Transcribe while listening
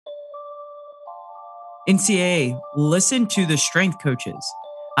NCAA, listen to the strength coaches.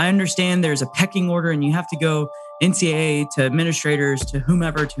 I understand there's a pecking order and you have to go NCAA to administrators to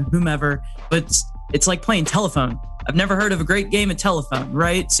whomever, but it's like playing telephone. I've never heard of a great game of telephone,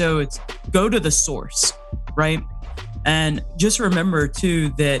 right? So it's go to the source, right? And just remember too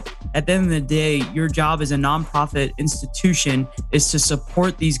that at the end of the day, your job as a nonprofit institution is to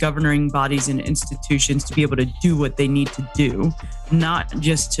support these governing bodies and institutions to be able to do what they need to do, not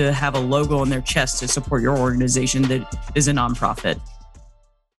just to have a logo on their chest to support your organization that is a nonprofit.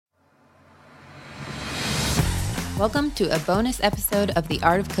 Welcome to a bonus episode of the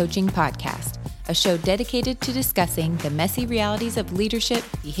Art of Coaching podcast, a show dedicated to discussing the messy realities of leadership,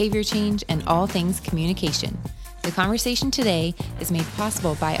 behavior change, and all things communication. The conversation today is made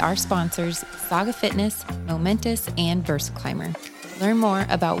possible by our sponsors, Saga Fitness, Momentous, and VersaClimber. Learn more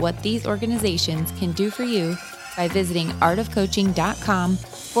about what these organizations can do for you by visiting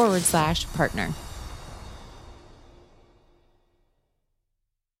artofcoaching.com/partner.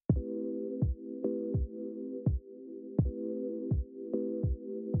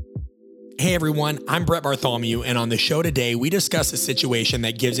 Hey everyone, I'm Brett Bartholomew, and on the show today, we discuss a situation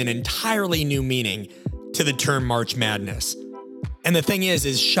that gives an entirely new meaning to the term March Madness. And the thing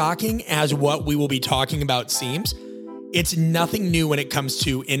is shocking as what we will be talking about seems, it's nothing new when it comes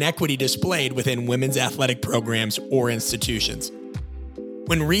to inequity displayed within women's athletic programs or institutions.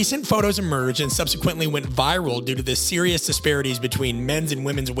 When recent photos emerged and subsequently went viral due to the serious disparities between men's and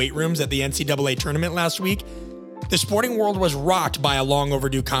women's weight rooms at the NCAA tournament last week, the sporting world was rocked by a long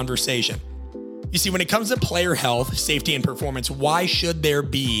overdue conversation. You see, when it comes to player health, safety, and performance, why should there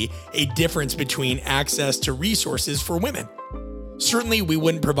be a difference between access to resources for women? Certainly, we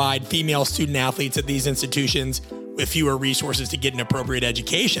wouldn't provide female student athletes at these institutions with fewer resources to get an appropriate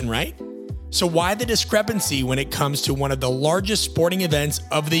education, right? So why the discrepancy when it comes to one of the largest sporting events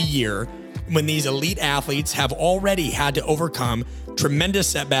of the year, when these elite athletes have already had to overcome tremendous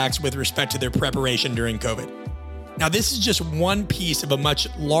setbacks with respect to their preparation during COVID? Now, this is just one piece of a much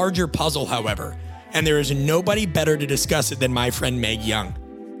larger puzzle, however, and there is nobody better to discuss it than my friend Meg Young.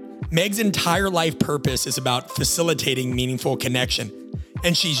 Meg's entire life purpose is about facilitating meaningful connection,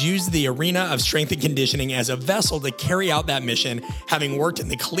 and she's used the arena of strength and conditioning as a vessel to carry out that mission, having worked in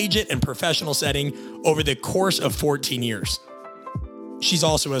the collegiate and professional setting over the course of 14 years. She's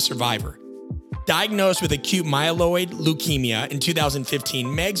also a survivor. Diagnosed with acute myeloid leukemia in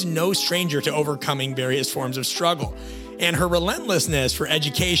 2015, Meg's no stranger to overcoming various forms of struggle, and her relentlessness for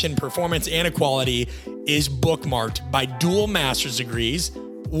education, performance, and equality is bookmarked by dual master's degrees,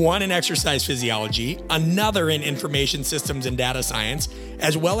 one in exercise physiology, another in information systems and data science,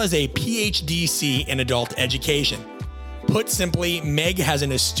 as well as a PhD in adult education. Put simply, Meg has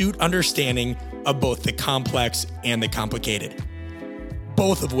an astute understanding of both the complex and the complicated,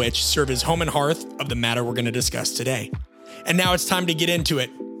 both of which serve as home and hearth of the matter we're going to discuss today. And now it's time to get into it.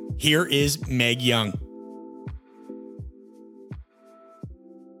 Here is Meg Young.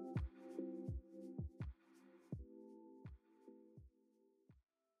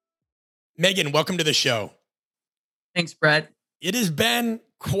 Megan, welcome to the show. Thanks, Brett. It has been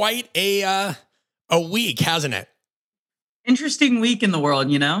quite a week, hasn't it? Interesting week in the world,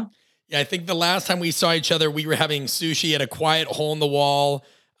 you know? Yeah, I think the last time we saw each other, we were having sushi at a quiet hole in the wall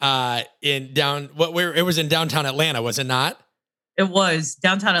it was in downtown Atlanta, was it not? It was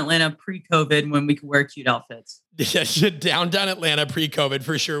downtown Atlanta pre-COVID when we could wear cute outfits. Yeah, downtown Atlanta pre-COVID,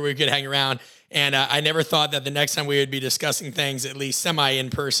 for sure we could hang around. And I never thought that the next time we would be discussing things, at least semi in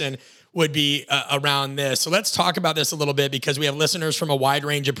person, would be around this. So let's talk about this a little bit because we have listeners from a wide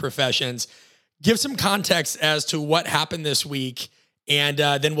range of professions. Give some context as to what happened this week. And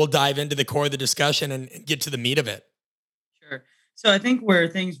then we'll dive into the core of the discussion and get to the meat of it. Sure. So I think where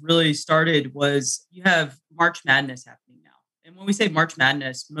things really started was you have March Madness happening now. And when we say March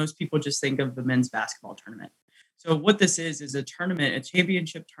Madness, most people just think of the men's basketball tournament. So what this is a tournament, a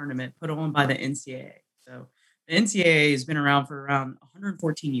championship tournament put on by the NCAA. So the NCAA has been around for around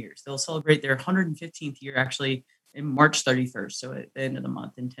 114 years. They'll celebrate their 115th year actually in March 31st. So at the end of the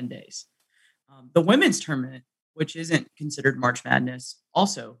month in 10 days. The women's tournament, which isn't considered March Madness,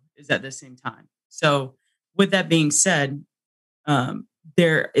 also is at the same time. So with that being said,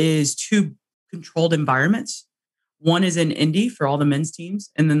 there is two controlled environments. One is in Indy for all the men's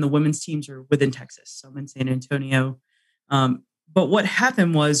teams, and then the women's teams are within Texas. So I'm in San Antonio. But what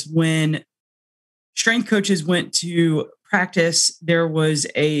happened was when strength coaches went to practice, there was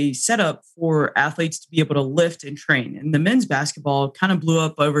a setup for athletes to be able to lift and train. And the men's basketball kind of blew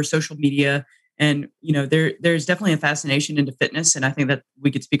up over social media. And, you know, there's definitely a fascination into fitness. And I think that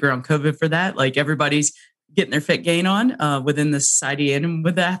we could speak around COVID for that. Like everybody's getting their fit gain on within the society and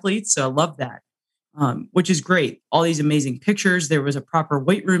with the athletes. So I love that. which is great. All these amazing pictures. There was a proper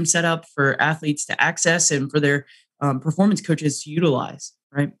weight room set up for athletes to access and for their performance coaches to utilize,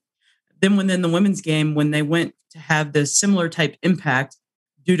 right? Then within the women's game, when they went to have the similar type impact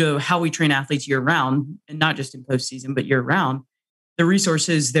due to how we train athletes year round, and not just in postseason, but year round, the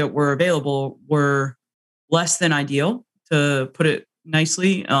resources that were available were less than ideal, to put it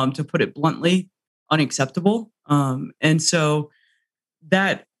nicely, to put it bluntly, unacceptable. And so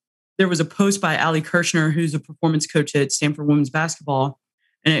that there was a post by Allie Kirshner, who's a performance coach at Stanford women's basketball,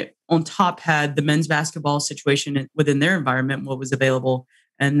 and it on top had the men's basketball situation within their environment, what was available,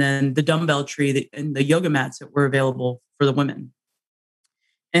 and then the dumbbell tree and the yoga mats that were available for the women.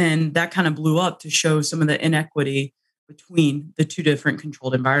 And that kind of blew up to show some of the inequity between the two different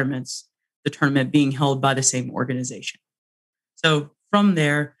controlled environments, the tournament being held by the same organization. So from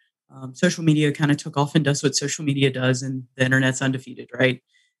there, social media kind of took off and does what social media does, and the internet's undefeated, right?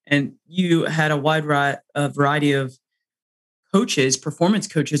 And you had a wide variety of coaches, performance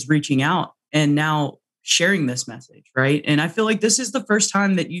coaches reaching out and now sharing this message, right? And I feel like this is the first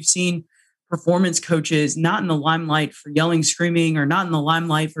time that you've seen performance coaches not in the limelight for yelling, screaming, or not in the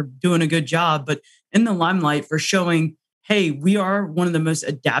limelight for doing a good job, but in the limelight for showing, hey, we are one of the most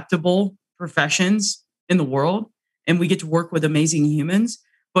adaptable professions in the world, and we get to work with amazing humans.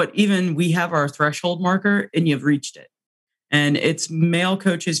 But even we have our threshold marker, and you've reached it. And it's male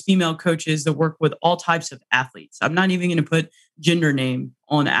coaches, female coaches that work with all types of athletes. I'm not even going to put gender name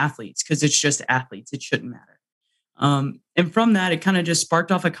on athletes because it's just athletes. It shouldn't matter. And from that, it kind of just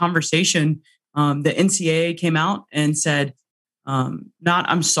sparked off a conversation. The NCAA came out and said, not,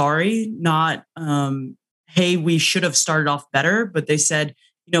 I'm sorry, not, hey, we should have started off better, but they said,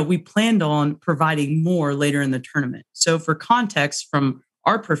 we planned on providing more later in the tournament. So for context from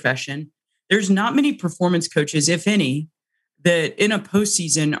our profession, there's not many performance coaches, if any, that in a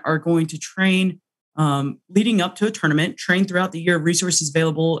postseason are going to train leading up to a tournament, train throughout the year, resources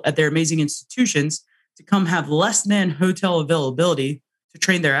available at their amazing institutions to come have less than hotel availability to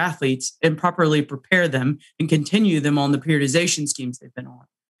train their athletes and properly prepare them and continue them on the periodization schemes they've been on,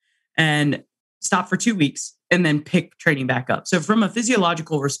 and stop for 2 weeks and then pick training back up. So from a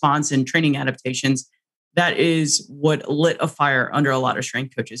physiological response and training adaptations, that is what lit a fire under a lot of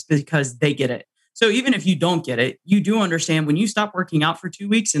strength coaches because they get it. So even if you don't get it, you do understand when you stop working out for 2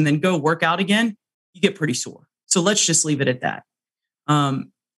 weeks and then go work out again, you get pretty sore. So let's just leave it at that.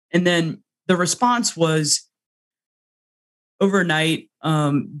 And then the response was overnight,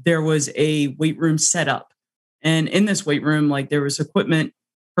 there was a weight room set up. And in this weight room, there was equipment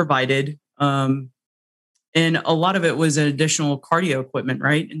provided. And a lot of it was an additional cardio equipment,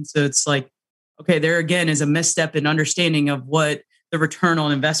 right? And so it's okay, there again is a misstep in understanding of what the return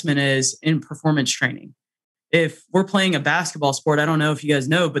on investment is in performance training. If we're playing a basketball sport, I don't know if you guys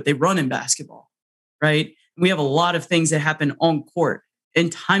know, but they run in basketball, right? We have a lot of things that happen on court, and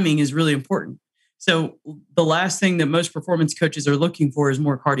timing is really important. So the last thing that most performance coaches are looking for is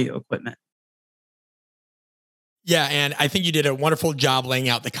more cardio equipment. Yeah, and I think you did a wonderful job laying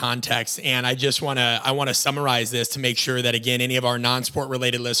out the context. And I want to summarize this to make sure that, again, any of our non-sport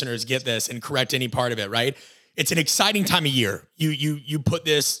related listeners get this and correct any part of it, right? It's an exciting time of year. You put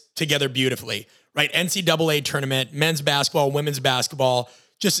this together beautifully, right? NCAA tournament, men's basketball, women's basketball.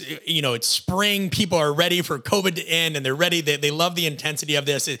 Just, it's spring. People are ready for COVID to end, and they're ready. They love the intensity of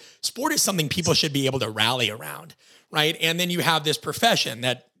this. Sport is something people should be able to rally around, right? And then you have this profession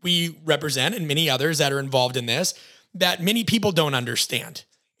that we represent and many others that are involved in this that many people don't understand.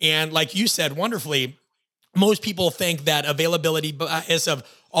 And like you said wonderfully, most people think that availability bias of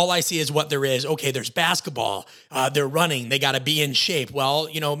all I see is what there is. Okay, there's basketball. They're running. They got to be in shape. Well,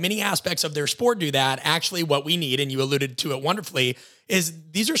 many aspects of their sport do that. Actually, what we need, and you alluded to it wonderfully, is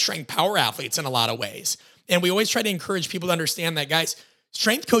these are strength power athletes in a lot of ways. And we always try to encourage people to understand that, guys,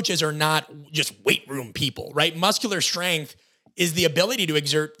 strength coaches are not just weight room people, right? Muscular strength is the ability to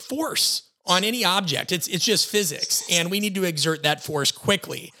exert force on any object. It's just physics, and we need to exert that force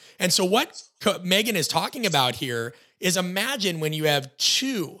quickly. And so what Megan is talking about here is imagine when you have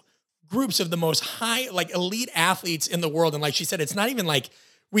two groups of the most high, elite athletes in the world. And like she said, it's not even like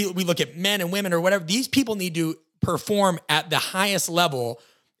we look at men and women or whatever. These people need to perform at the highest level.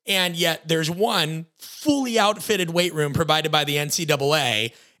 And yet there's one fully outfitted weight room provided by the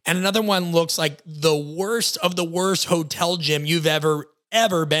NCAA, and another one looks like the worst of the worst hotel gym you've ever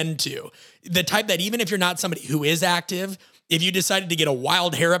been to. The type that even if you're not somebody who is active, if you decided to get a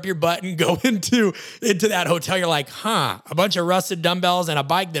wild hair up your butt and go into that hotel, you're like, a bunch of rusted dumbbells and a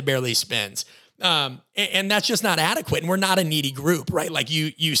bike that barely spins. And that's just not adequate. And we're not a needy group, right? Like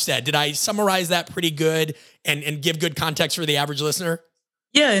you said. Did I summarize that pretty good and give good context for the average listener?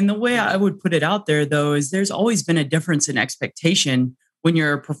 Yeah. And the way I would put it out there, though, is there's always been a difference in expectation when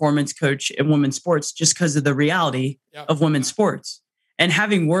you're a performance coach in women's sports, just because of the reality of women's sports. And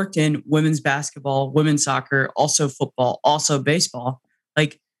having worked in women's basketball, women's soccer, also football, also baseball,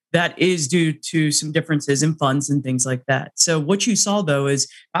 like that is due to some differences in funds and things like that. So what you saw, though, is if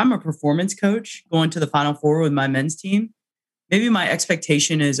I'm a performance coach going to the Final Four with my men's team, maybe my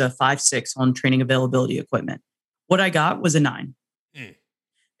expectation is a 5.6 on training availability equipment. What I got was a 9.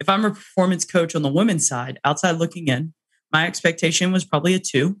 If I'm a performance coach on the women's side, outside looking in, my expectation was probably a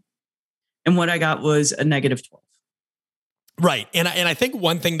 2. And what I got was a -12. Right. And I think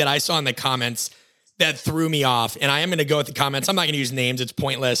one thing that I saw in the comments that threw me off, and I am going to go with the comments. I'm not going to use names. It's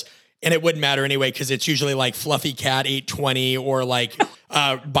pointless. And it wouldn't matter anyway, because it's usually like Fluffy Cat 820 or like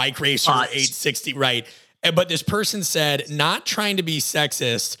Bike Racer 860. Right. But this person said, not trying to be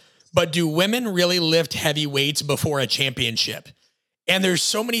sexist, but do women really lift heavy weights before a championship? And there's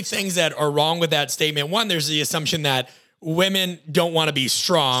so many things that are wrong with that statement. One, there's the assumption that women don't want to be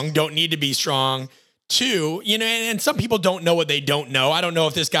strong, don't need to be strong. Two, and some people don't know what they don't know. I don't know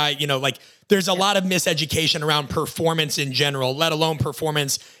if this guy, like there's a lot of miseducation around performance in general, let alone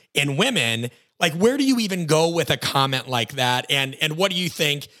performance in women. Like, where do you even go with a comment like that? And what do you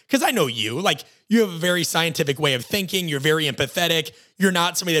think? Because I know you have a very scientific way of thinking. You're very empathetic. You're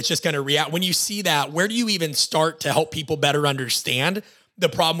not somebody that's just going to react. When you see that, where do you even start to help people better understand the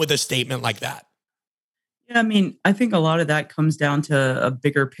problem with a statement like that? Yeah, I mean, I think a lot of that comes down to a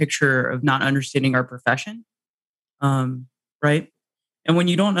bigger picture of not understanding our profession, right? And when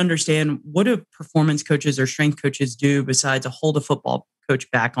you don't understand what do performance coaches or strength coaches do besides hold a football coach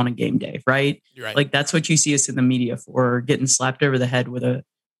back on a game day, right? You're right. Like that's what you see us in the media for, getting slapped over the head with a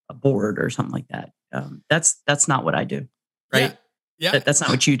board or something like that. That's not what I do, right? Yeah. That's not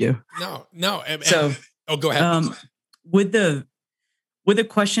what you do. No. So, go ahead. With a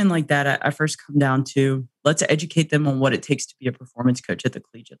question like that, I first come down to let's educate them on what it takes to be a performance coach at the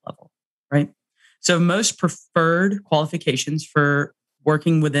collegiate level, right? So most preferred qualifications for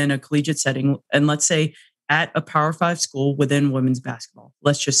working within a collegiate setting, and let's say at a Power 5 school within women's basketball,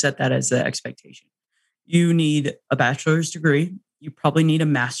 let's just set that as the expectation. You need a bachelor's degree. You probably need a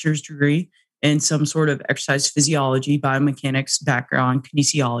master's degree in some sort of exercise physiology, biomechanics background,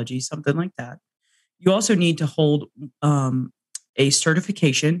 kinesiology, something like that. You also need to hold a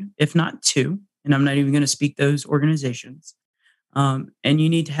certification, if not 2, and I'm not even going to speak those organizations. And you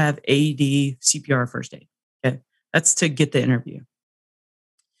need to have AED, CPR, first aid. Okay, that's to get the interview.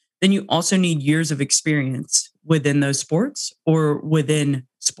 Then you also need years of experience within those sports or within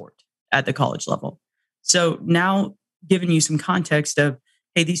sport at the college level. So now giving you some context of,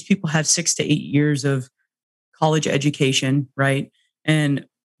 hey, these people have 6 to 8 years of college education, right? And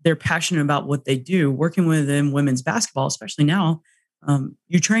they're passionate about what they do. Working within women's basketball, especially now,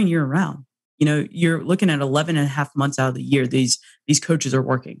 you train year round. You're looking at 11 and a half months out of the year. These coaches are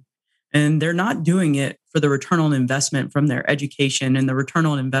working, and they're not doing it for the return on investment from their education and the return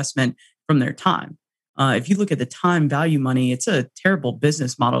on investment from their time. If you look at the time value money, it's a terrible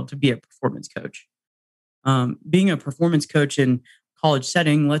business model to be a performance coach. Being a performance coach in college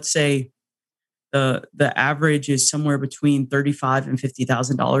setting, let's say the average is somewhere between $35,000 and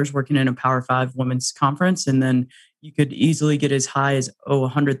 $50,000 working in a Power 5 women's conference, and then you could easily get as high as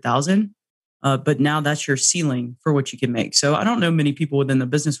 $100,000. But now that's your ceiling for what you can make. So I don't know many people within the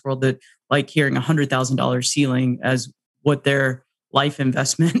business world that like hearing $100,000 ceiling as what their life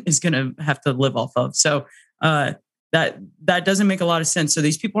investment is going to have to live off of. So that doesn't make a lot of sense. So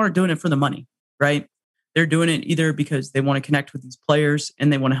these people aren't doing it for the money, right? They're doing it either because they want to connect with these players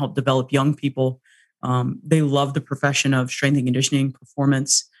and they want to help develop young people. They love the profession of strength and conditioning,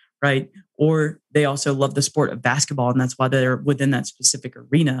 performance, right? Or they also love the sport of basketball, and that's why they're within that specific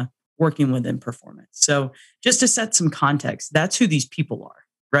arena working within performance. So just to set some context, that's who these people are,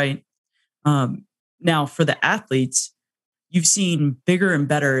 right? Now, for the athletes, you've seen bigger and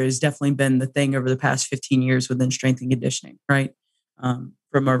better has definitely been the thing over the past 15 years within strength and conditioning, right?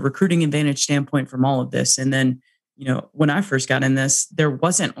 From a recruiting advantage standpoint from all of this. And then, when I first got in this, there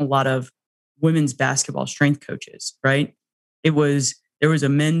wasn't a lot of women's basketball strength coaches, right? There was a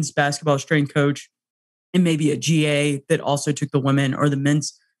men's basketball strength coach and maybe a GA that also took the women, or the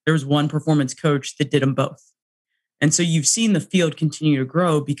men's. There was one performance coach that did them both. And so you've seen the field continue to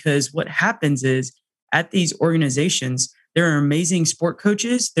grow, because what happens is at these organizations, there are amazing sport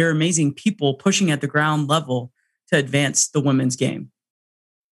coaches. There are amazing people pushing at the ground level to advance the women's game.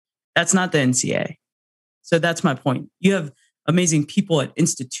 That's not the NCAA. So that's my point. You have amazing people at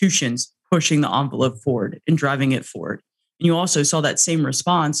institutions pushing the envelope forward and driving it forward. And you also saw that same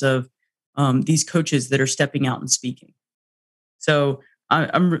response of these coaches that are stepping out and speaking. So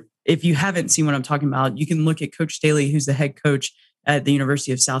if you haven't seen what I'm talking about, you can look at Coach Staley, who's the head coach at the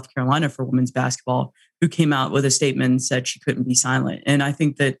University of South Carolina for women's basketball, who came out with a statement and said she couldn't be silent. And I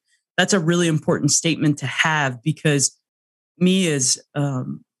think that that's a really important statement to have, because me as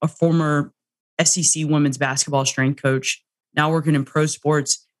a former SEC women's basketball strength coach, now working in pro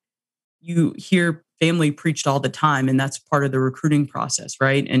sports, you hear family preached all the time, and that's part of the recruiting process,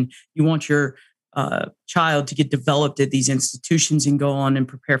 right? And you want your child to get developed at these institutions and go on and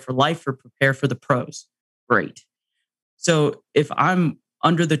prepare for life or prepare for the pros. Great. So if I'm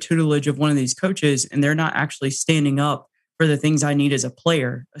under the tutelage of one of these coaches and they're not actually standing up for the things I need as a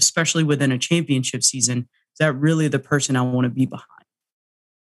player, especially within a championship season, is that really the person I want to be behind?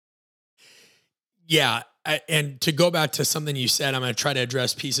 Yeah. And to go back to something you said, I'm going to try to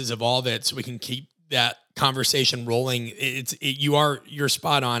address pieces of all of it so we can keep that conversation rolling. You're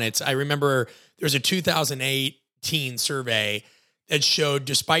spot on. I remember there's a 2018 survey that showed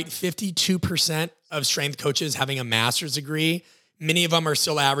despite 52% of strength coaches having a master's degree, many of them are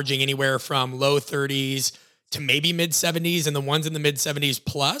still averaging anywhere from low 30s to maybe mid 70s. And the ones in the mid 70s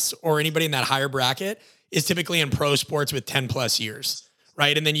plus, or anybody in that higher bracket, is typically in pro sports with 10 plus years,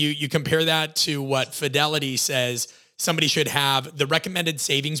 right? And then you compare that to what Fidelity says somebody should have. The recommended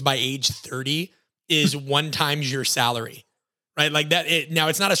savings by age 30 is 1 times your salary, right? Like that. Now,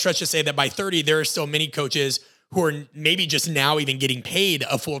 it's not a stretch to say that by 30, there are still many coaches who are maybe just now even getting paid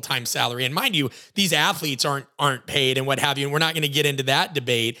a full-time salary. And mind you, these athletes aren't paid and what have you. And we're not going to get into that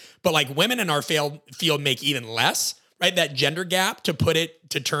debate, but like women in our field make even less, right? That gender gap, to put it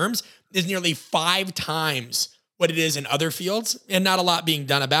to terms, is nearly 5 times what it is in other fields, and not a lot being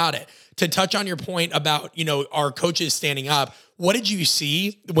done about it. To touch on your point about, our coaches standing up, what did you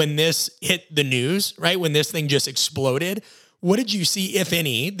see when this hit the news, right? When this thing just exploded, what did you see, if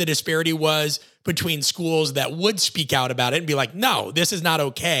any, the disparity was between schools that would speak out about it and be like, no, this is not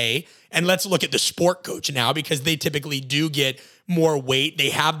okay. And let's look at the sport coach now, because they typically do get more weight. They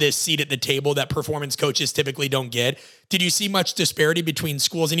have this seat at the table that performance coaches typically don't get. Did you see much disparity between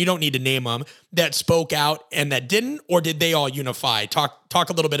schools, and you don't need to name them, that spoke out and that didn't, or did they all unify? Talk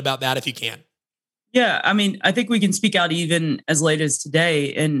a little bit about that if you can. Yeah, I mean, I think we can speak out even as late as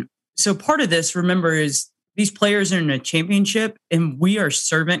today. And so part of this, remember, is these players are in a championship and we are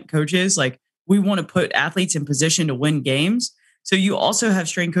servant coaches. Like, we want to put athletes in position to win games. So you also have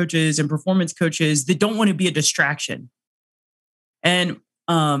strength coaches and performance coaches that don't want to be a distraction. And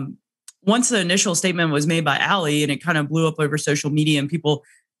once the initial statement was made by Allie and it kind of blew up over social media and people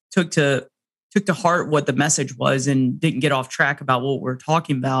took to heart what the message was and didn't get off track about what we're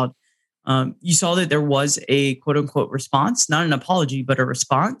talking about, you saw that there was a quote unquote response, not an apology, but a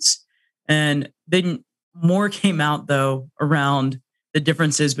response. And then more came out though around the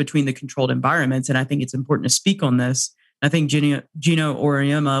differences between the controlled environments. And I think it's important to speak on this. I think Gino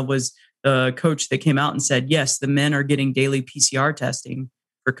Auriemma was the coach that came out and said, yes, the men are getting daily PCR testing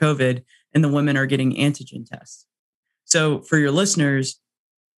for COVID and the women are getting antigen tests. So for your listeners,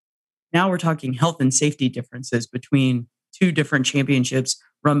 now we're talking health and safety differences between 2 different championships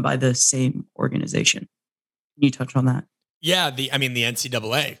run by the same organization. Can you touch on that? Yeah. The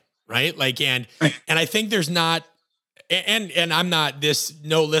NCAA, right? And I think there's not, and I'm not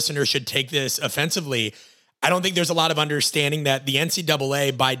no listener should take this offensively. I don't think there's a lot of understanding that the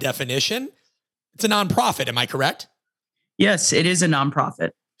NCAA, by definition, it's a nonprofit. Am I correct? Yes, it is a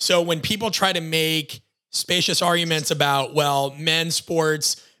nonprofit. So when people try to make spacious arguments about, well, men's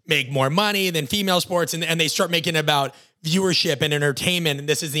sports make more money than female sports, and they start making it about viewership and entertainment, and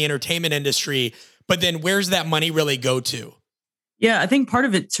this is the entertainment industry, but then where's that money really go to? Yeah, I think part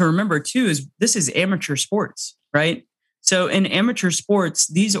of it to remember too is this is amateur sports, right? So in amateur sports,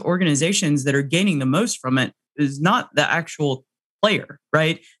 these organizations that are gaining the most from it is not the actual player,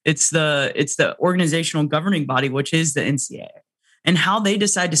 right? It's the organizational governing body, which is the NCAA. And how they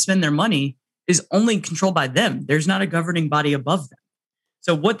decide to spend their money is only controlled by them. There's not a governing body above them.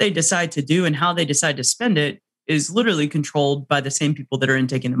 So what they decide to do and how they decide to spend it is literally controlled by the same people that are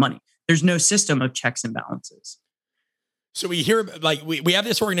taking the money. There's no system of checks and balances. So we hear we have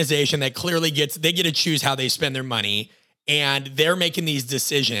this organization that clearly they get to choose how they spend their money, and they're making these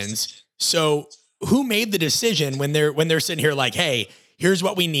decisions. So who made the decision when they're sitting here like, hey, here's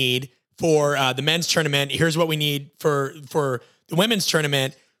what we need for the men's tournament. Here's what we need for the women's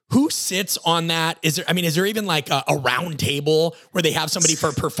tournament. Who sits on that? Is there even like a round table where they have somebody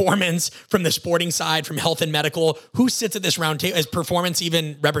for performance from the sporting side, from health and medical? Who sits at this round table? Is performance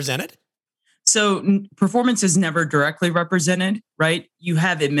even represented? So performance is never directly represented, right? You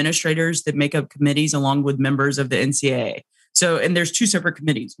have administrators that make up committees along with members of the NCAA. So, and there's two separate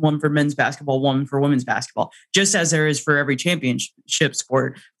committees, one for men's basketball, one for women's basketball, just as there is for every championship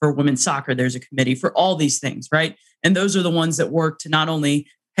sport. For women's soccer, there's a committee for all these things, right? And those are the ones that work to not only,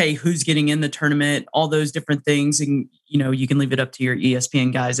 hey, who's getting in the tournament, all those different things. And, you can leave it up to your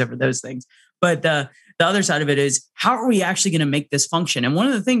ESPN guys over those things. But the other side of it is, how are we actually going to make this function? And one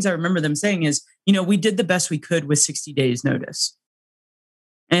of the things I remember them saying is, we did the best we could with 60 days notice.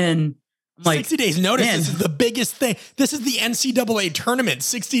 And I'm like, 60 days notice, man, this is the biggest thing. This is the NCAA tournament,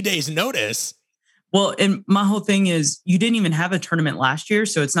 60 days notice. Well, and my whole thing is, you didn't even have a tournament last year.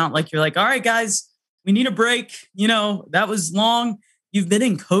 So it's not like you're like, all right, guys, we need a break. That was long. You've been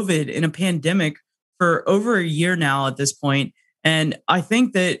in COVID, in a pandemic, for over a year now at this point. And I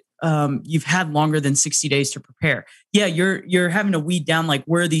think that you've had longer than 60 days to prepare. Yeah, you're having to weed down like,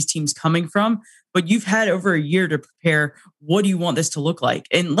 where are these teams coming from? But you've had over a year to prepare. What do you want this to look like?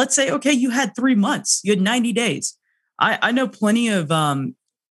 And let's say, okay, you had 3 months, you had 90 days. I know plenty of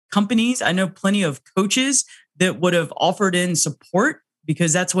companies, I know plenty of coaches that would have offered in support,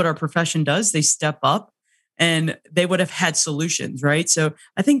 because that's what our profession does. They step up and they would have had solutions, right? So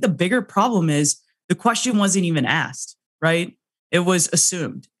I think the bigger problem is the question wasn't even asked, right? It was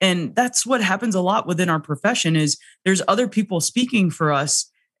assumed. And that's what happens a lot within our profession, is there's other people speaking for us.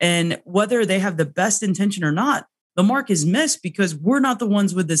 And whether they have the best intention or not, the mark is missed, because we're not the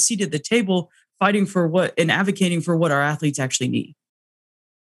ones with the seat at the table fighting for what and advocating for what our athletes actually need.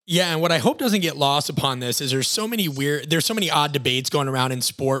 Yeah, and what I hope doesn't get lost upon this is there's so many odd debates going around in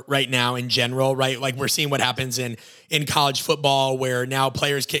sport right now in general, right? Like, we're seeing what happens in college football, where now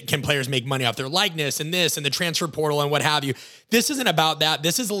players can players make money off their likeness, and this and the transfer portal and what have you. This isn't about that.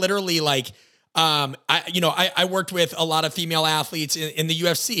 This is literally like, I worked with a lot of female athletes in the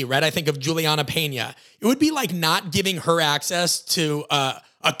UFC, right? I think of Juliana Pena. It would be like not giving her access to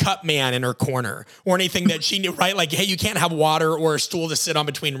a cup man in her corner or anything that she knew, right? Like, hey, you can't have water or a stool to sit on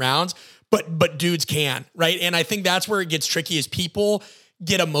between rounds, but dudes can, right? And I think that's where it gets tricky, is people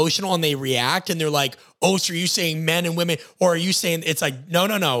get emotional and they react and they're like, oh, so are you saying men and women, or are you saying, it's like,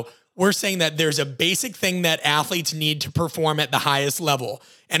 no. We're saying that there's a basic thing that athletes need to perform at the highest level.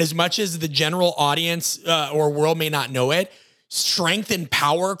 And as much as the general audience or world may not know it, strength and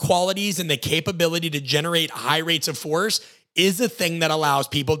power qualities and the capability to generate high rates of force is a thing that allows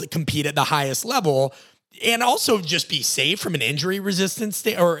people to compete at the highest level, and also just be safe from an injury resistance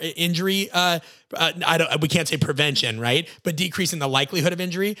or injury. We can't say prevention, right? But decreasing the likelihood of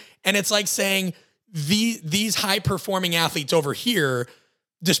injury. And it's like saying these high performing athletes over here,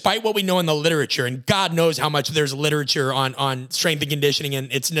 despite what we know in the literature, and God knows how much there's literature on strength and conditioning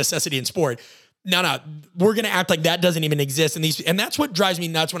and its necessity in sport. No, we're going to act like that doesn't even exist. And that's what drives me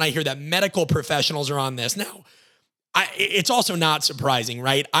nuts when I hear that medical professionals are on this. Now, it's also not surprising,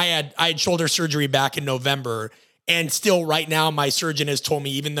 right? I had shoulder surgery back in November, and still right now my surgeon has told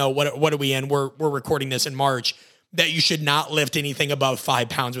me, even though what are we in? We're recording this in March, that you should not lift anything above 5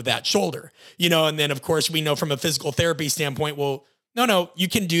 pounds with that shoulder. And then of course we know from a physical therapy standpoint, well, no, you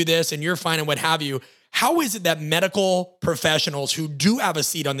can do this and you're fine and what have you. How is it that medical professionals who do have a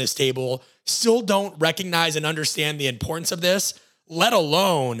seat on this table still don't recognize and understand the importance of this, let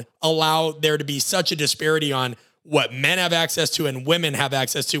alone allow there to be such a disparity on what men have access to and women have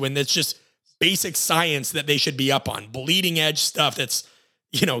access to? And it's just basic science that they should be up on, bleeding edge stuff that's,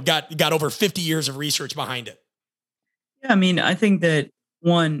 got over 50 years of research behind it. Yeah. I mean, I think that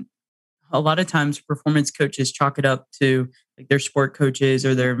a lot of times performance coaches chalk it up to like their sport coaches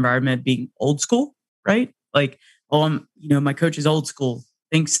or their environment being old school, right? Like, my coach is old school,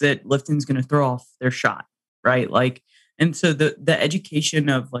 thinks that lifting's going to throw off their shot, right? Like, and so the education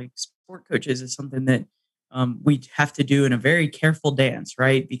of like sport coaches is something that we have to do in a very careful dance,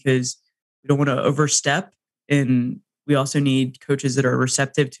 right? Because we don't want to overstep, and we also need coaches that are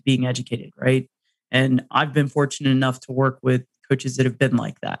receptive to being educated, right? And I've been fortunate enough to work with coaches that have been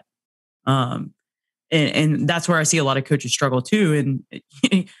like that. And that's where I see a lot of coaches struggle too.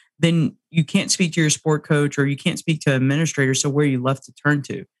 And then you can't speak to your sport coach, or you can't speak to an administrator. So where are you left to turn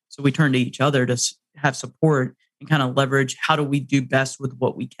to? So we turn to each other to have support and kind of leverage, how do we do best with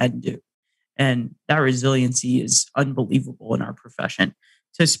what we can do? And that resiliency is unbelievable in our profession.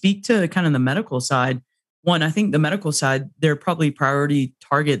 To speak to kind of the medical side, I think the medical side, their probably priority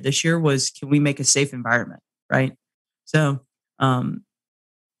target this year was, can we make a safe environment, right? So, and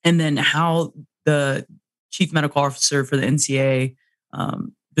then how the chief medical officer for the NCAA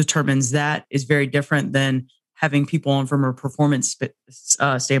determines that is very different than having people on from a performance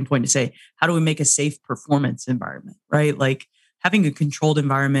standpoint to say, how do we make a safe performance environment, right? Like having a controlled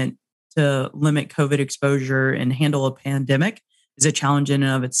environment to limit COVID exposure and handle a pandemic is a challenge in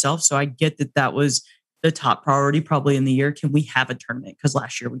and of itself. So I get that was the top priority probably in the year. Can we have a tournament? Because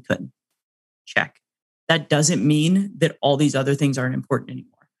last year we couldn't. Check. That doesn't mean that all these other things aren't important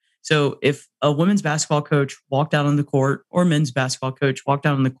anymore. So if a women's basketball coach walked out on the court or men's basketball coach walked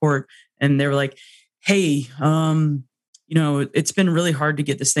out on the court and they were like, hey, it's been really hard to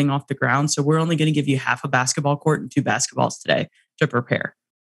get this thing off the ground. So we're only going to give you half a basketball court and 2 basketballs today to prepare.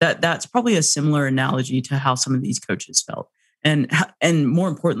 That's probably a similar analogy to how some of these coaches felt. And more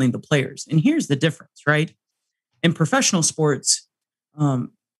importantly, the players. And here's the difference, right? In professional sports,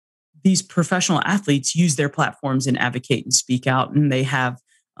 these professional athletes use their platforms and advocate and speak out, and they have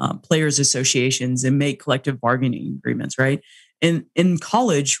players associations and make collective bargaining agreements, right? In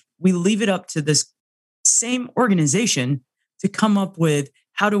college, we leave it up to this same organization to come up with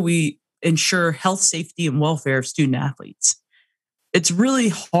how do we ensure health, safety, and welfare of student athletes. It's really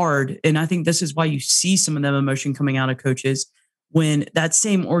hard, and I think this is why you see some of them emotion coming out of coaches when that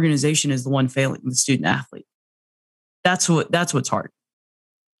same organization is the one failing the student athlete. That's what's hard.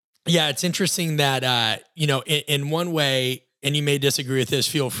 Yeah, it's interesting that in one way, and you may disagree with this,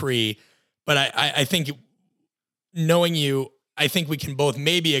 feel free, but I think knowing you, I think we can both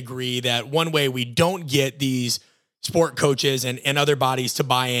maybe agree that one way we don't get these sport coaches and other bodies to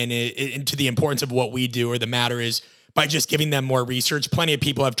buy into the importance of what we do or the matter is by just giving them more research. Plenty of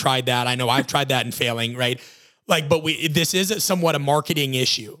people have tried that. I know I've tried that and failing, right? But this is somewhat a marketing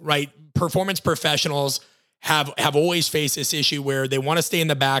issue, right? Performance professionals have always faced this issue where they want to stay in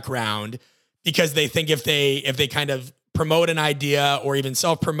the background because they think if they kind of promote an idea or even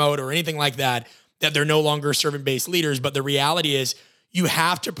self-promote or anything like that they're no longer servant-based leaders. But the reality is you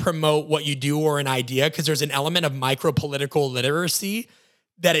have to promote what you do or an idea because there's an element of micro-political literacy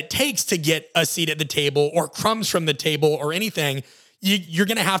that it takes to get a seat at the table or crumbs from the table or anything. You're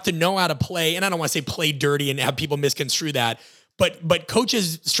going to have to know how to play. And I don't want to say play dirty and have people misconstrue that. But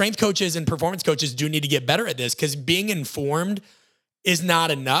coaches, strength coaches and performance coaches do need to get better at this because being informed is not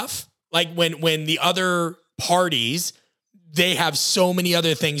enough. Like when the other parties, they have so many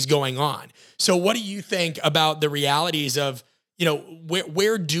other things going on. So what do you think about the realities of,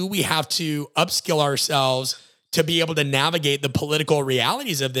 where do we have to upskill ourselves to be able to navigate the political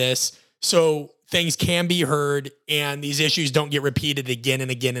realities of this so things can be heard and these issues don't get repeated again and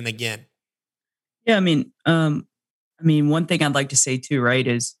again and again? Yeah, one thing I'd like to say too, right,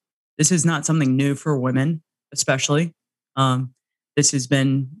 is this is not something new for women, especially. This has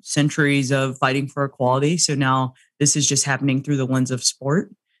been centuries of fighting for equality. So now this is just happening through the lens of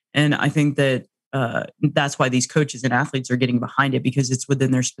sport. And I think that that's why these coaches and athletes are getting behind it because it's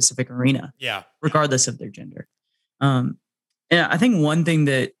within their specific arena, regardless of their gender. And I think one thing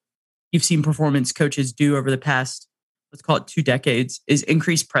that you've seen performance coaches do over the past, let's call it 2 decades, is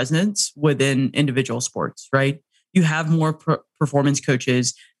increase presence within individual sports, right? You have more performance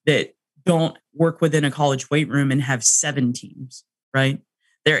coaches that don't work within a college weight room and have 7 teams, right?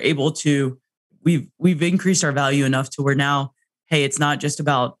 They're able to, we've increased our value enough to where now, hey, it's not just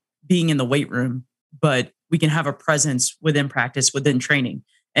about being in the weight room, but we can have a presence within practice, within training.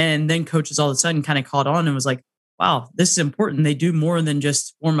 And then coaches all of a sudden kind of caught on and was like, wow, this is important. They do more than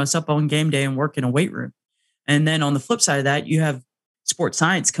just warm us up on game day and work in a weight room. And then on the flip side of that, you have sports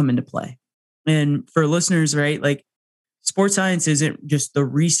science come into play. And for listeners, right, like sports science isn't just the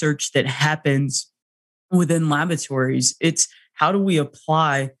research that happens within laboratories. It's how do we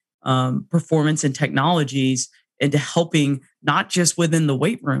apply performance and technologies into helping not just within the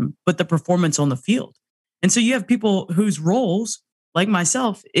weight room, but the performance on the field. And so you have people whose roles, like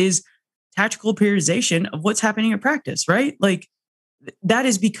myself, is tactical periodization of what's happening at practice, right? Like that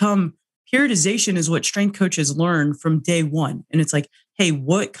has become, periodization is what strength coaches learn from day one. And it's like, hey,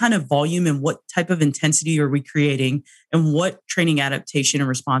 what kind of volume and what type of intensity are we creating? And what training adaptation and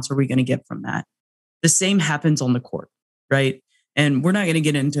response are we going to get from that? The same happens on the court, right? And we're not going to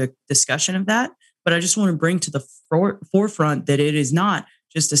get into discussion of that, but I just want to bring to the forefront that it is not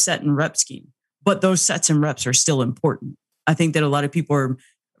just a set and rep scheme, but those sets and reps are still important. I think that a lot of people are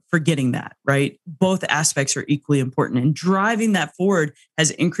forgetting that, right? Both aspects are equally important, and driving that forward has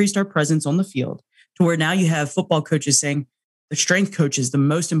increased our presence on the field to where now you have football coaches saying the strength coach is the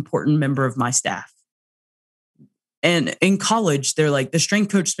most important member of my staff. And in college, they're like, the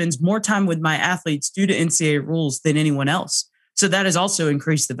strength coach spends more time with my athletes due to NCAA rules than anyone else. So that has also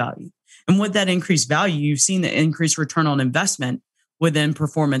increased the value. And with that increased value, you've seen the increased return on investment within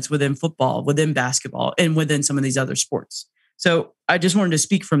performance, within football, within basketball, and within some of these other sports. So I just wanted to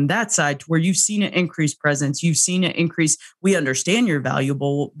speak from that side to where you've seen an increased presence. You've seen it increase. We understand you're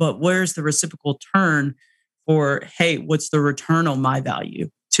valuable, but where's the reciprocal turn for, hey, what's the return on my value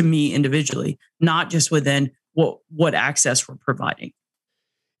to me individually, not just within what access we're providing?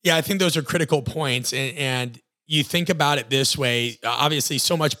 Yeah, I think those are critical points. And you think about it this way, obviously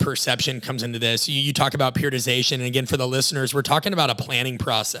so much perception comes into this. You talk about periodization. And again, for the listeners, we're talking about a planning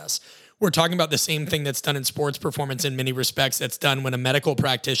process. We're talking about the same thing that's done in sports performance in many respects that's done when a medical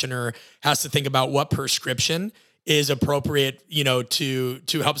practitioner has to think about what prescription is appropriate, to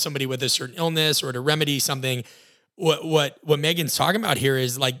help somebody with a certain illness or to remedy something. What Megan's talking about here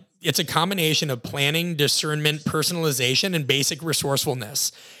is like, it's a combination of planning, discernment, personalization, and basic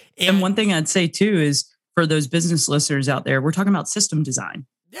resourcefulness. And one thing I'd say too is for those business listeners out there, we're talking about system design,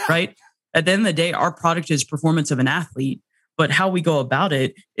 right? At the end of the day, our product is performance of an athlete, but how we go about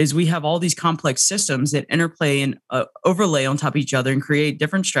it is we have all these complex systems that interplay and overlay on top of each other and create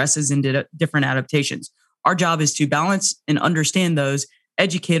different stresses and different adaptations. Our job is to balance and understand those,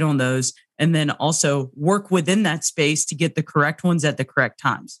 educate on those, and then also work within that space to get the correct ones at the correct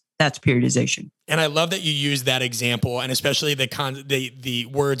times. That's periodization. And I love that you use that example, and especially the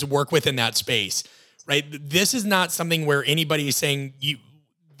words "work within that space." Right? This is not something where anybody is saying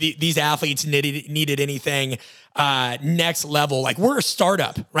these athletes needed anything next level. Like, we're a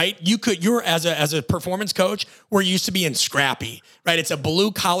startup, right? You're as a performance coach, we're used to being scrappy, right? It's a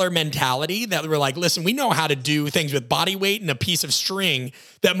blue collar mentality that we're like, listen, we know how to do things with body weight and a piece of string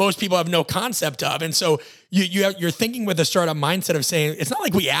that most people have no concept of. And so you're thinking with a startup mindset of saying, it's not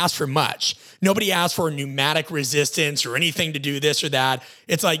like we asked for much. Nobody asked for pneumatic resistance or anything to do this or that.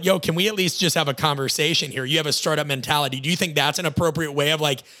 It's like, yo, can we at least just have a conversation here? You have a startup mentality. Do you think that's an appropriate way of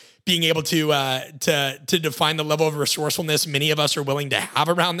like being able to define the level of resourcefulness many of us are willing to have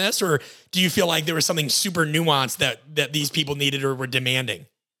around this? Or do you feel like there was something super nuanced that these people needed or were demanding?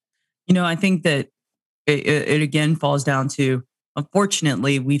 I think that it again falls down to,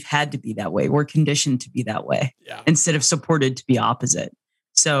 unfortunately, we've had to be that way. We're conditioned to be that way instead of supported to be opposite.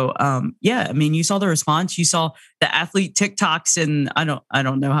 So, you saw the response. You saw the athlete TikToks, and I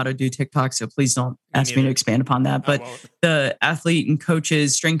don't know how to do TikToks, so please don't ask me to expand upon that. But the athlete and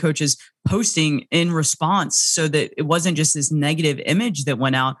coaches, strength coaches, posting in response, so that it wasn't just this negative image that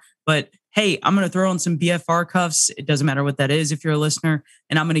went out, but hey, I'm going to throw on some BFR cuffs. It doesn't matter what that is if you're a listener,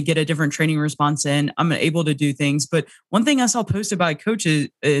 and I'm going to get a different training response in. I'm able to do things. But one thing I saw posted by coaches,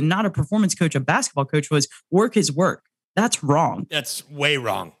 not a performance coach, a basketball coach, was work is work. That's wrong. That's way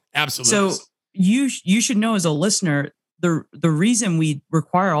wrong. Absolutely. So you should know as a listener, the reason we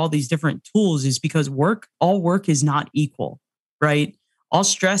require all these different tools is because all work is not equal, right? All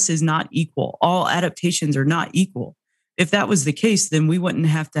stress is not equal. All adaptations are not equal. If that was the case, then we wouldn't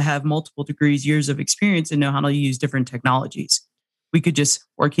have to have multiple degrees, years of experience and know how to use different technologies. We could just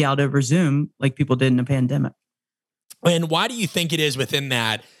work you out over Zoom like people did in the pandemic. And why do you think it is within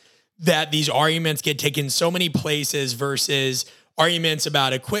that these arguments get taken so many places versus arguments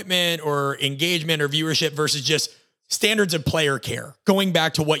about equipment or engagement or viewership versus just standards of player care? Going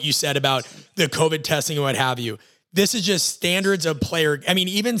back to what you said about the COVID testing and what have you, this is just standards of player. I mean,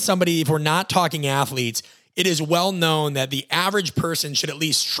 even somebody, if we're not talking athletes, it is well known that the average person should at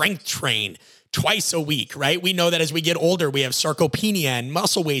least strength train twice a week, right? We know that as we get older, we have sarcopenia and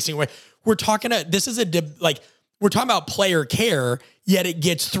muscle wasting. We're talking we're talking about player care, yet it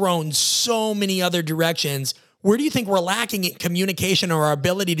gets thrown so many other directions. Where do you think we're lacking in communication or our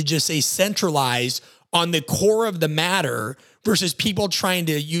ability to just say centralize on the core of the matter versus people trying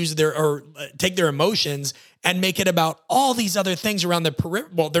to use take their emotions and make it about all these other things around the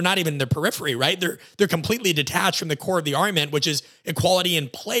periphery? Well, they're not even the periphery, right? They're completely detached from the core of the argument, which is equality in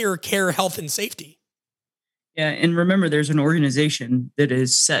player care, health, and safety. Yeah, and remember, there's an organization that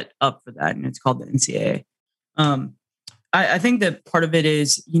is set up for that, and it's called the NCAA. I think that part of it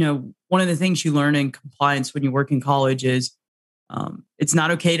is, one of the things you learn in compliance when you work in college is it's not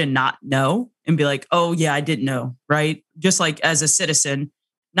okay to not know and be like, oh, yeah, I didn't know, right? Just like as a citizen,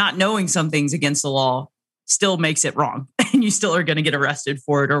 not knowing something's against the law still makes it wrong, and you still are going to get arrested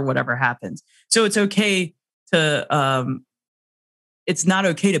for it or whatever happens. So it's okay to, it's not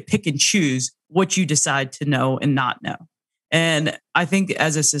okay to pick and choose what you decide to know and not know. And I think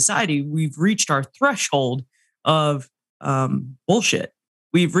as a society, we've reached our threshold of bullshit.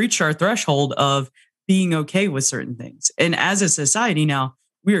 We've reached our threshold of being okay with certain things. And as a society now,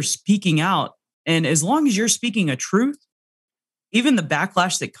 we are speaking out. And as long as you're speaking a truth, even the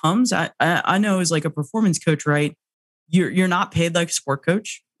backlash that comes, I know as like a performance coach, right? You're not paid like a sport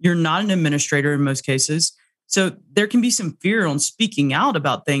coach. You're not an administrator in most cases. So there can be some fear on speaking out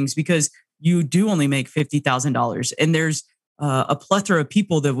about things because you do only make $50,000. And there's a plethora of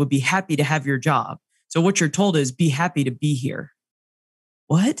people that would be happy to have your job. So what you're told is be happy to be here.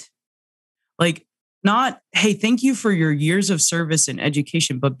 What? Like, not, hey, thank you for your years of service and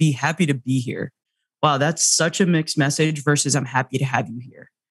education, but be happy to be here. Wow, that's such a mixed message versus I'm happy to have you here.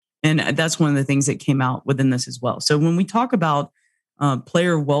 And that's one of the things that came out within this as well. So when we talk about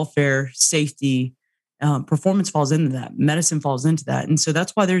player welfare, safety, performance falls into that. Medicine falls into that. And so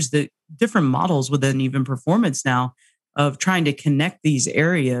that's why there's the different models within even performance now of trying to connect these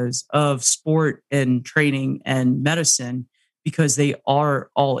areas of sport and training and medicine, because they are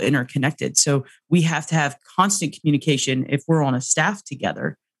all interconnected. So we have to have constant communication if we're on a staff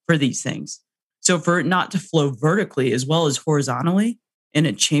together for these things. So for it not to flow vertically as well as horizontally in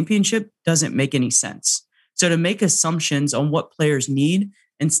a championship doesn't make any sense. So to make assumptions on what players need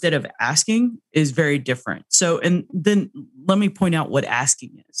instead of asking is very different. So, and then let me point out what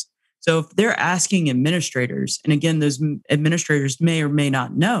asking is. So if they're asking administrators, and again, those administrators may or may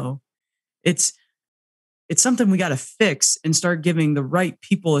not know, it's something we got to fix and start giving the right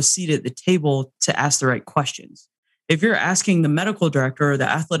people a seat at the table to ask the right questions. If you're asking the medical director or the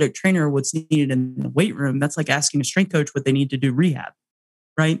athletic trainer what's needed in the weight room, that's like asking a strength coach what they need to do rehab,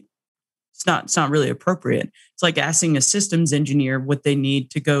 right? It's not really appropriate. It's like asking a systems engineer what they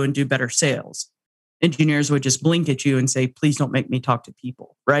need to go and do better sales. Engineers would just blink at you and say, please don't make me talk to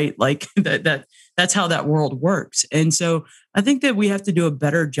people, right? Like that's how that world works. And so I think that we have to do a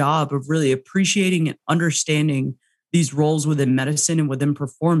better job of really appreciating and understanding these roles within medicine and within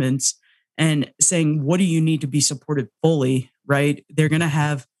performance, and saying, what do you need to be supported fully, right? They're going to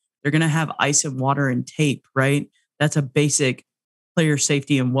have ice and water and tape, right? That's a basic player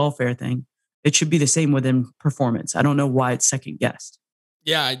safety and welfare thing. It should be the same within performance. I don't know why it's second guessed.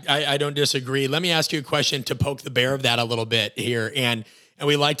 Yeah, I don't disagree. Let me ask you a question to poke the bear of that a little bit here. And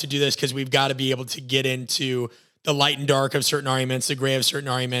we like to do this because we've got to be able to get into the light and dark of certain arguments, the gray of certain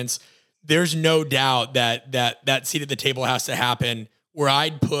arguments. There's no doubt that seat at the table has to happen. Where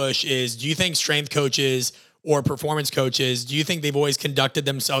I'd push is, do you think strength coaches or performance coaches, do you think they've always conducted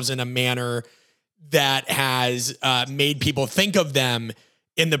themselves in a manner that has made people think of them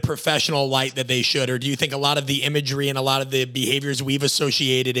in the professional light that they should? Or do you think a lot of the imagery and a lot of the behaviors we've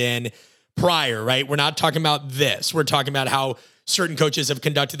associated in prior, right? We're not talking about this. We're talking about how certain coaches have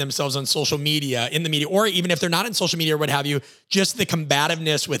conducted themselves on social media, in the media, or even if they're not in social media or what have you, just the